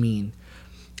what you mean.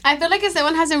 I feel like if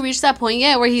someone hasn't reached that point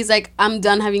yet where he's like, I'm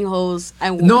done having hoes.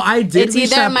 I did. It's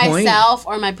reach either that point. myself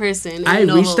or my person. I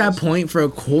reached that point for a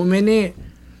cool minute.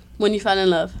 When you fell in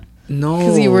love. No,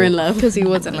 because you were in love. Because he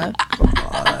was in love.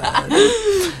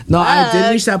 No, I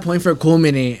did reach that point for a cool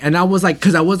minute, and I was like,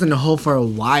 because I was in a hole for a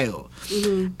while,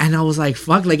 and I was like,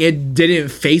 fuck, like it didn't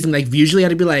phase me. Like usually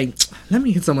I'd be like, let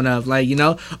me hit someone up, like, you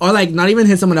know, or like not even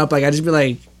hit someone up, like I'd just be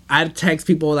like, I'd text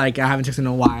people like I haven't texted in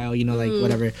a while, you know, like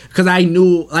whatever, because I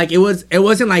knew like it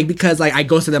wasn't like because like I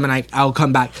ghosted them and I'll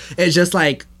come back. It's just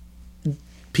like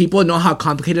people know how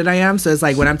complicated I am, so it's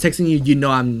like when I'm texting you, you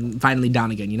know I'm finally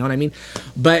down again, you know what I mean?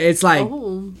 But it's like,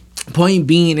 point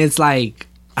being, it's like,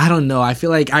 I don't know, I feel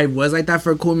like I was like that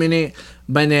for a cool minute,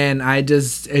 but then I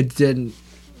was like,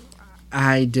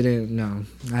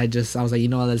 you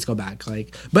know what, let's go back,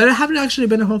 like, but I haven't actually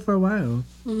been at home for a while,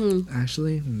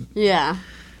 actually. Yeah.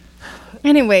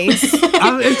 Anyways,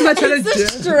 I try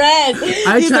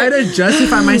to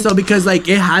justify myself because like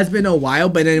it has been a while,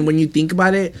 but then when you think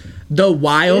about it, the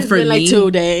while it's for been me, like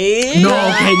 2 days. No,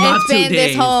 okay, not 2 days. It's been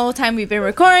this whole time we've been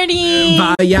recording.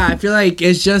 But yeah, I feel like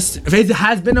it's just, if it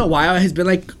has been a while, it has been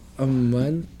like a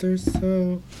month or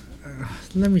so.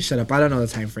 Let me shut up. I don't know the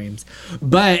time frames,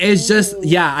 but it's just,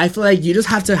 yeah, I feel like you just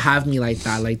have to have me like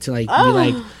that, like to like be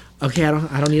like, Okay, I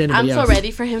don't need I'm anybody so else.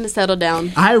 ready for him to settle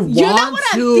down. I want You know what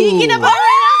to. I'm thinking about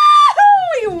right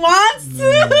now? He wants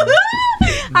to.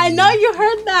 I know you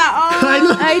heard that.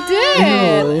 I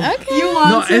did. No. Okay. You want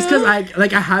No, to? it's because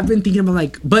I have been thinking about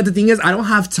like, but the thing is, I don't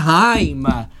have time.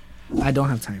 I don't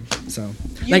have time. So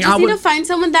You like, just I need would to find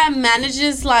someone that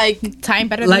manages like. Time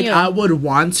better like than you. I would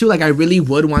want to like I really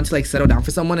would want to like settle down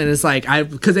for someone, and it's like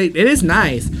because it is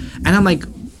nice, and I'm like,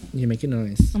 you're making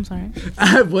noise. I'm sorry.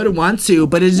 I would want to,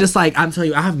 but it's just like I'm telling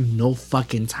you, I have no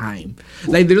fucking time.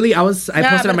 Like literally, I posted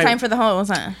on my time for the whole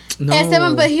time. no.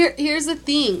 Esteban, but here's the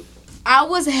thing. I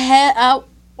was I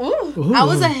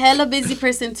was a hella busy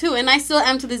person too, and I still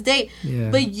am to this day. Yeah.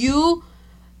 But you,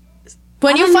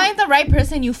 When I you don't find the right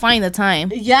person, you find the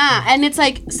time. yeah, and it's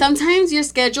like sometimes your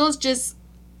schedules just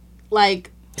like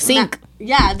Sync.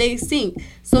 yeah, they sync.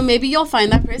 So maybe you'll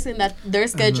find that person that their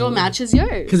schedule matches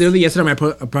yours. Because literally yesterday,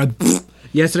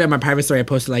 yesterday on my private story, I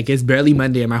posted like it's barely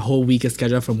Monday, and my whole week is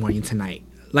scheduled from morning to night.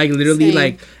 Like literally,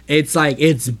 Same.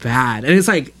 it's bad, and it's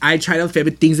like I try to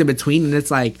fit things in between, and it's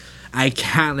like I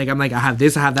can't. Like I'm like I have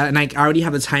this, I have that, and I already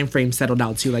have the time frame settled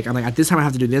out too. Like I'm like at this time I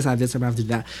have to do this, I have this time I have to do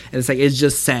that, and it's like it's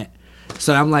just set.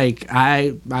 So I'm like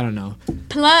I don't know.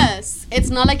 Plus, it's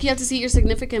not like you have to see your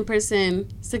significant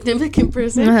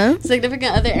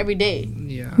other every day,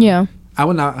 Yeah. Yeah. I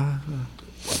would not.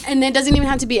 and it doesn't even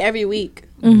have to be every week.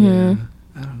 Yeah.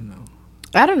 I don't know.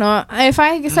 I don't know. If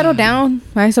I settle down,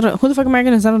 who the fuck am I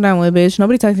gonna settle down with, bitch?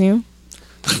 Nobody texting you.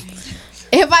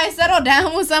 If I settle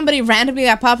down with somebody randomly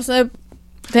that pops up,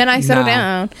 then I settle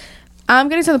down. I'm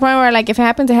getting to the point where like if it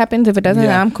happens, it happens. If it doesn't,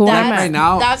 Yeah. I'm cool. That's, I'm out. right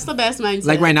now- that's the best mindset.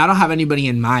 Like right now, I don't have anybody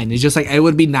in mind. It's just like it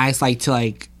would be nice, like to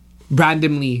like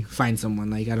randomly find someone.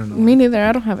 Like I don't know. Me neither.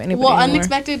 I don't have anybody. Well, anymore.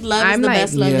 unexpected love is I'm the like-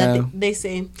 best love Yeah. that they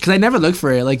say. Because I never look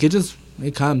for it. Like it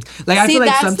comes. Like I feel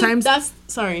like sometimes.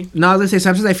 Sorry. No, I was gonna say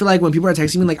sometimes I feel like when people are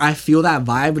texting me, like I feel that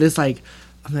vibe, but it's like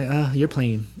I'm like, you're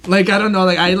playing. Like I don't know,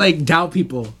 like I like doubt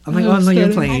people. I'm like, oh no, you're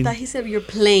I playing. thought he said you're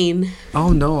plain.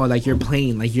 Oh no, like you're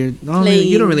playing. Like you're no, Playing.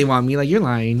 you don't really want me. Like you're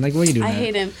lying. Like what are you doing? I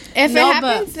hate him. If No, it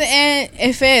happens, and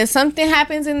if something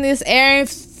happens in this area, if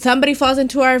somebody falls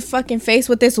into our fucking face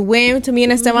with this whim to me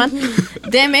and Esteban,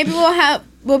 then maybe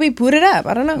we'll be booted up.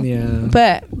 I don't know.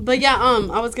 Yeah. But yeah,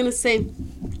 I was gonna say,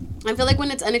 I feel like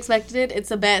when it's unexpected, it's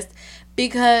the best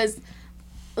because,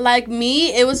 like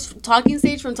me, it was talking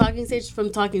stage.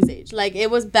 Like it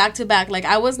was back to back. Like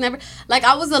I was never like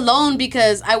I was alone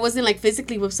because I wasn't like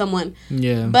physically with someone.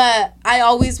 Yeah. But I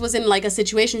always was in like a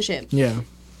situationship. Yeah.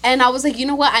 And I was like, you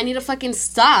know what? I need to fucking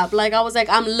stop. Like, I was like,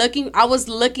 I was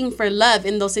looking for love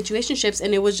in those situationships,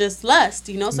 and it was just lust,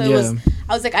 you know? So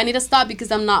I was like, I need to stop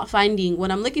because I'm not finding what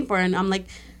I'm looking for. And I'm like,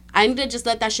 I need to just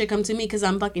let that shit come to me because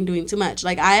I'm fucking doing too much.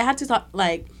 Like, I had to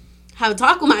have a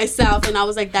talk with myself, and I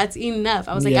was like, that's enough.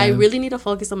 I was like, I really need to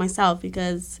focus on myself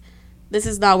because this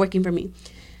is not working for me.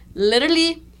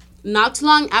 Literally, not too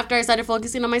long after I started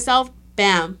focusing on myself,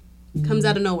 bam, comes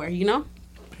out of nowhere, you know?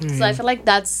 So I feel like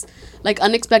that's like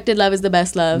unexpected love is the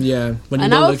best love. Yeah. When And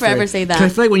don't I will look for forever it. say that. 'Cause I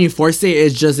feel like when you force it,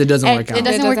 it doesn't And work out. it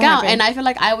doesn't It work doesn't out. happen. And I feel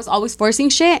like I was always forcing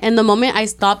shit, and the moment I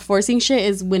stopped forcing shit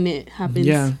is when it happens.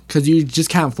 Yeah, because you just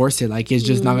can't force it. Like it's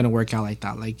just not gonna work out like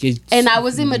that. Like it. And I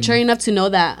wasn't mature enough to know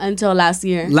that until last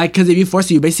year. Like because if you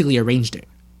force it, you basically arranged it.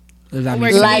 If that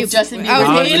makes Like sense. Justin Bieber.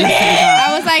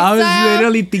 I was like, I was "Sup?"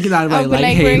 literally thinking that I about was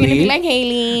like we're gonna be Haley. like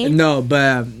Haley. No,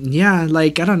 but yeah,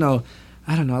 like I don't know.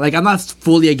 Like I'm not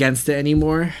fully against it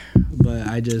anymore, but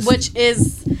I just Which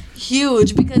is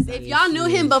huge because if y'all knew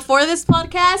him before this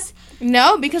podcast,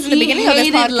 No, because at the He beginning of this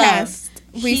hated podcast,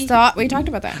 love. we talked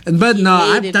about that. But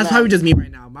no, hated that's love. probably just me right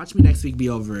now. Watch me next week. Be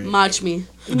over it. watch me.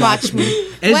 Watch me.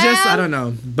 It's just I don't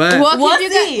know, but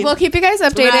We'll keep you guys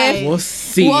updated. Right. we'll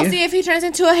see. We'll see if he turns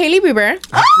into a Haley Bieber.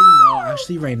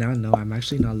 Actually, right now, no. I'm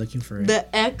actually not looking for it.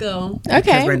 The echo. Because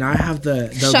Okay. right now I have the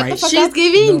Shut the right fuck She's up.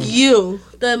 giving No. you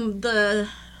the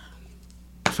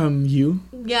from you.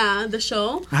 the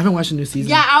show. I haven't watched the new season.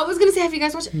 Yeah, I was gonna say, have you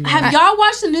guys watched? Have y'all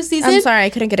watched the new season? I'm sorry, I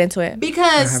couldn't get into it. I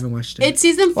Because haven't watched it. it's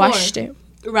season 4, Watched it.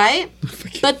 right?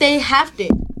 But they halved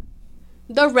it.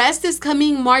 The rest is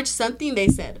coming March something. They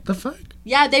said. The fuck?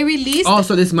 Yeah, they released. Oh,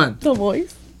 so this month. The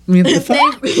voice. I mean, the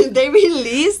fuck? they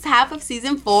released half of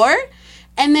season 4,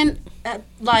 and then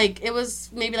like it was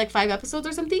maybe like 5 episodes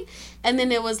or something, and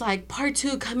then it was like part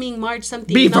 2 coming March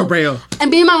something. Be you know? for real.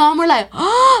 And me and my mom were like,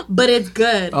 oh, but it's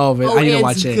good. Oh, but I need to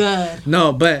watch it. Good.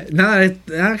 No, but no,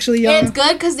 actually, It's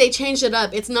good because they changed it up.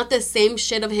 It's not the same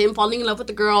shit of him falling in love with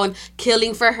the girl and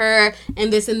killing for her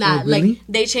and this and that. Oh, really? Like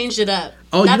they changed it up.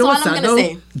 Oh, That's you know all what's I'm sad gonna though?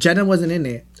 say. Jenna wasn't in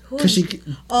it. Because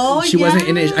she wasn't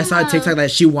in it. I saw a TikTok that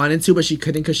she wanted to, but she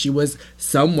couldn't because she was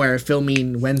somewhere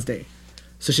filming Wednesday.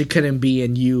 So she couldn't be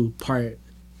in You part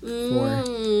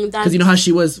Because you know how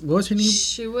she was. What was her name?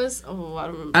 She was. Oh, I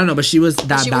don't remember. I don't know, but she was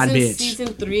that she bad was in bitch. Season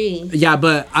 3. Yeah,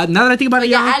 but now that I think about it,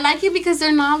 Yeah, I like it because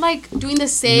they're not like doing the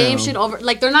same shit over.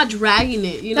 Like they're not dragging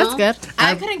it. You know, That's good.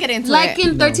 I couldn't get into like it.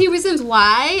 in 13 Reasons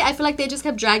Why, I feel like they just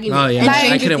kept dragging it. Oh yeah, And I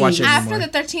Stranger couldn't watch it Things. anymore.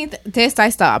 After the 13th disc, I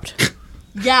stopped.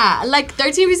 Yeah, like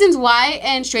 13 Reasons Why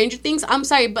and Stranger Things. I'm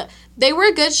sorry, but they were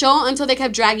a good show until they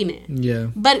kept dragging it. Yeah.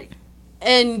 But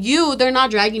they're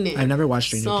not dragging it. I've never watched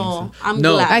Stranger Things. So I'm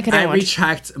No, glad. couldn't I watch.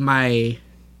 retract my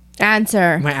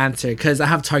Answer. answer because I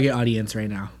have target audience right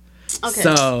now. Okay.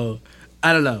 So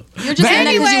I don't know. You're just But saying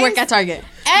that because you anyways- work at Target.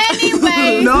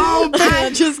 Anyway. No,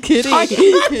 I'm just kidding. I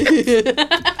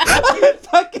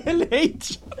fucking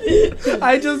hate you.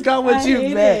 I just got what you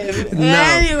meant. No.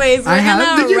 Anyways, we're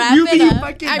gonna Did wrap you it up.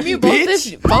 fucking I mute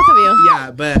bitch? both of you.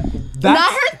 Yeah, but that's,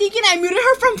 Not her thinking I muted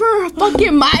her from her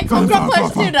fucking mic. I'm gonna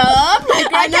push it up. Like,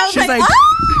 I know, she's like,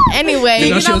 anyway. you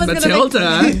know, she I was was gonna make-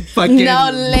 Matilda. Fucking,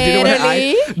 No, did it with her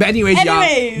eyes. literally. But anyways,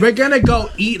 Anyways. y'all, we're gonna go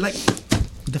eat like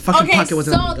the fucking Okay, pocket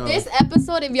wasn't gonna so go. this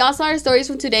episode, if y'all saw our stories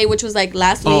from today, which was like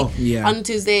last week on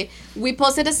Tuesday, we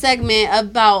posted a segment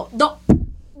about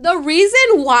the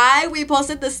reason why we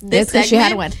posted this It's 'cause segment she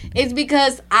had one. is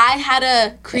because I had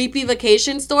a creepy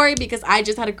vacation story because I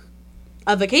just had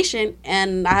a vacation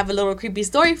and I have a little creepy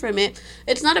story from it.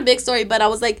 It's not a big story, but I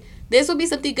was like, this would be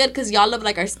something good because y'all love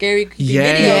like our scary creepy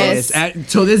yes, videos.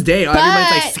 till this day,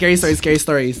 everybody's like But- scary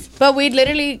stories. But we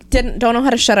literally don't know how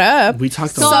to shut up. We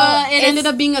talked So about it ended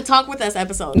up being a talk with us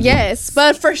episode. Yes,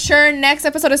 but for sure, next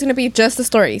episode is gonna be just the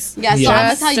stories. Yeah, so Yeah. I'm gonna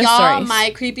Just tell the y'all stories. my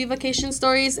creepy vacation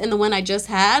stories and the one I just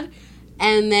had.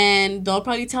 And then they'll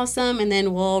probably tell some, and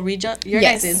then we'll read your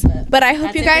guys's. But I hope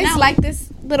that's you it for guys now. like this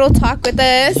little talk with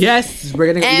us. yes,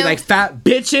 we're gonna eat And- like fat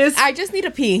bitches. I just need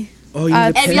a pee. Oh, you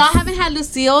need to If piss? y'all haven't had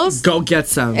Lucille's, Go get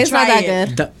some. It's Try not that it.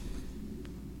 good. The-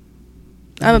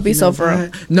 I'm gonna be you know so for real.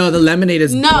 what? No, the lemonade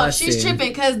is no, busted. she's tripping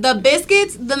because the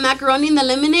biscuits, the macaroni, and the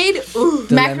lemonade. Ooh,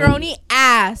 The Macaroni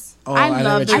ass. Oh, I never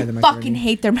love tried it. the I macaroni. fucking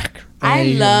hate their macaroni. I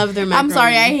yeah. love their macaroni. I'm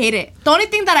sorry, I hate it. The only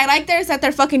thing that I like there is that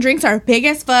their fucking drinks are big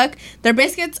as fuck. Their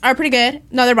biscuits are pretty good.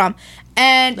 No, they're bomb.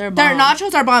 And They're their bomb.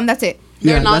 nachos are bomb. That's it.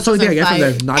 Yeah, Their that's the only nachos thing I are get from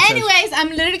fire. their nachos. Anyways, I'm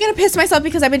literally gonna piss myself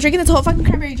because I've been drinking this whole fucking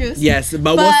cranberry juice. Yes,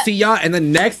 but we'll see y'all in the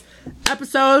next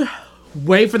episode.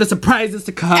 Wait for the surprises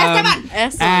to come.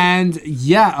 Esteban. And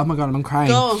yeah, oh my god, I'm crying.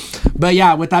 Go. But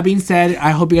yeah, with that being said,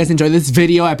 I hope you guys enjoyed this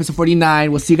video, episode 49.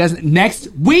 We'll see you guys next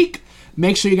week.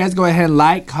 Make sure you guys go ahead and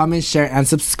like, comment, share, and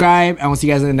subscribe. And we'll see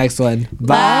you guys in the next one.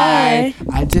 Bye.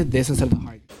 I did this instead of the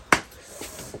heart.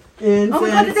 Oh my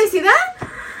god, did they see that?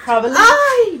 Probably.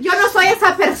 Ay, yo no soy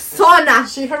esa persona.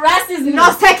 She harasses me.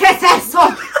 No sé qué es eso.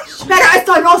 Pero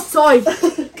esto no soy.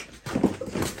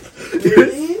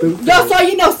 Yo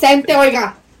soy inocente,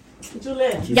 oiga.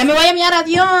 Ya me voy a mirar,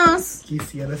 adiós.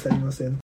 Quisiera ser inocente.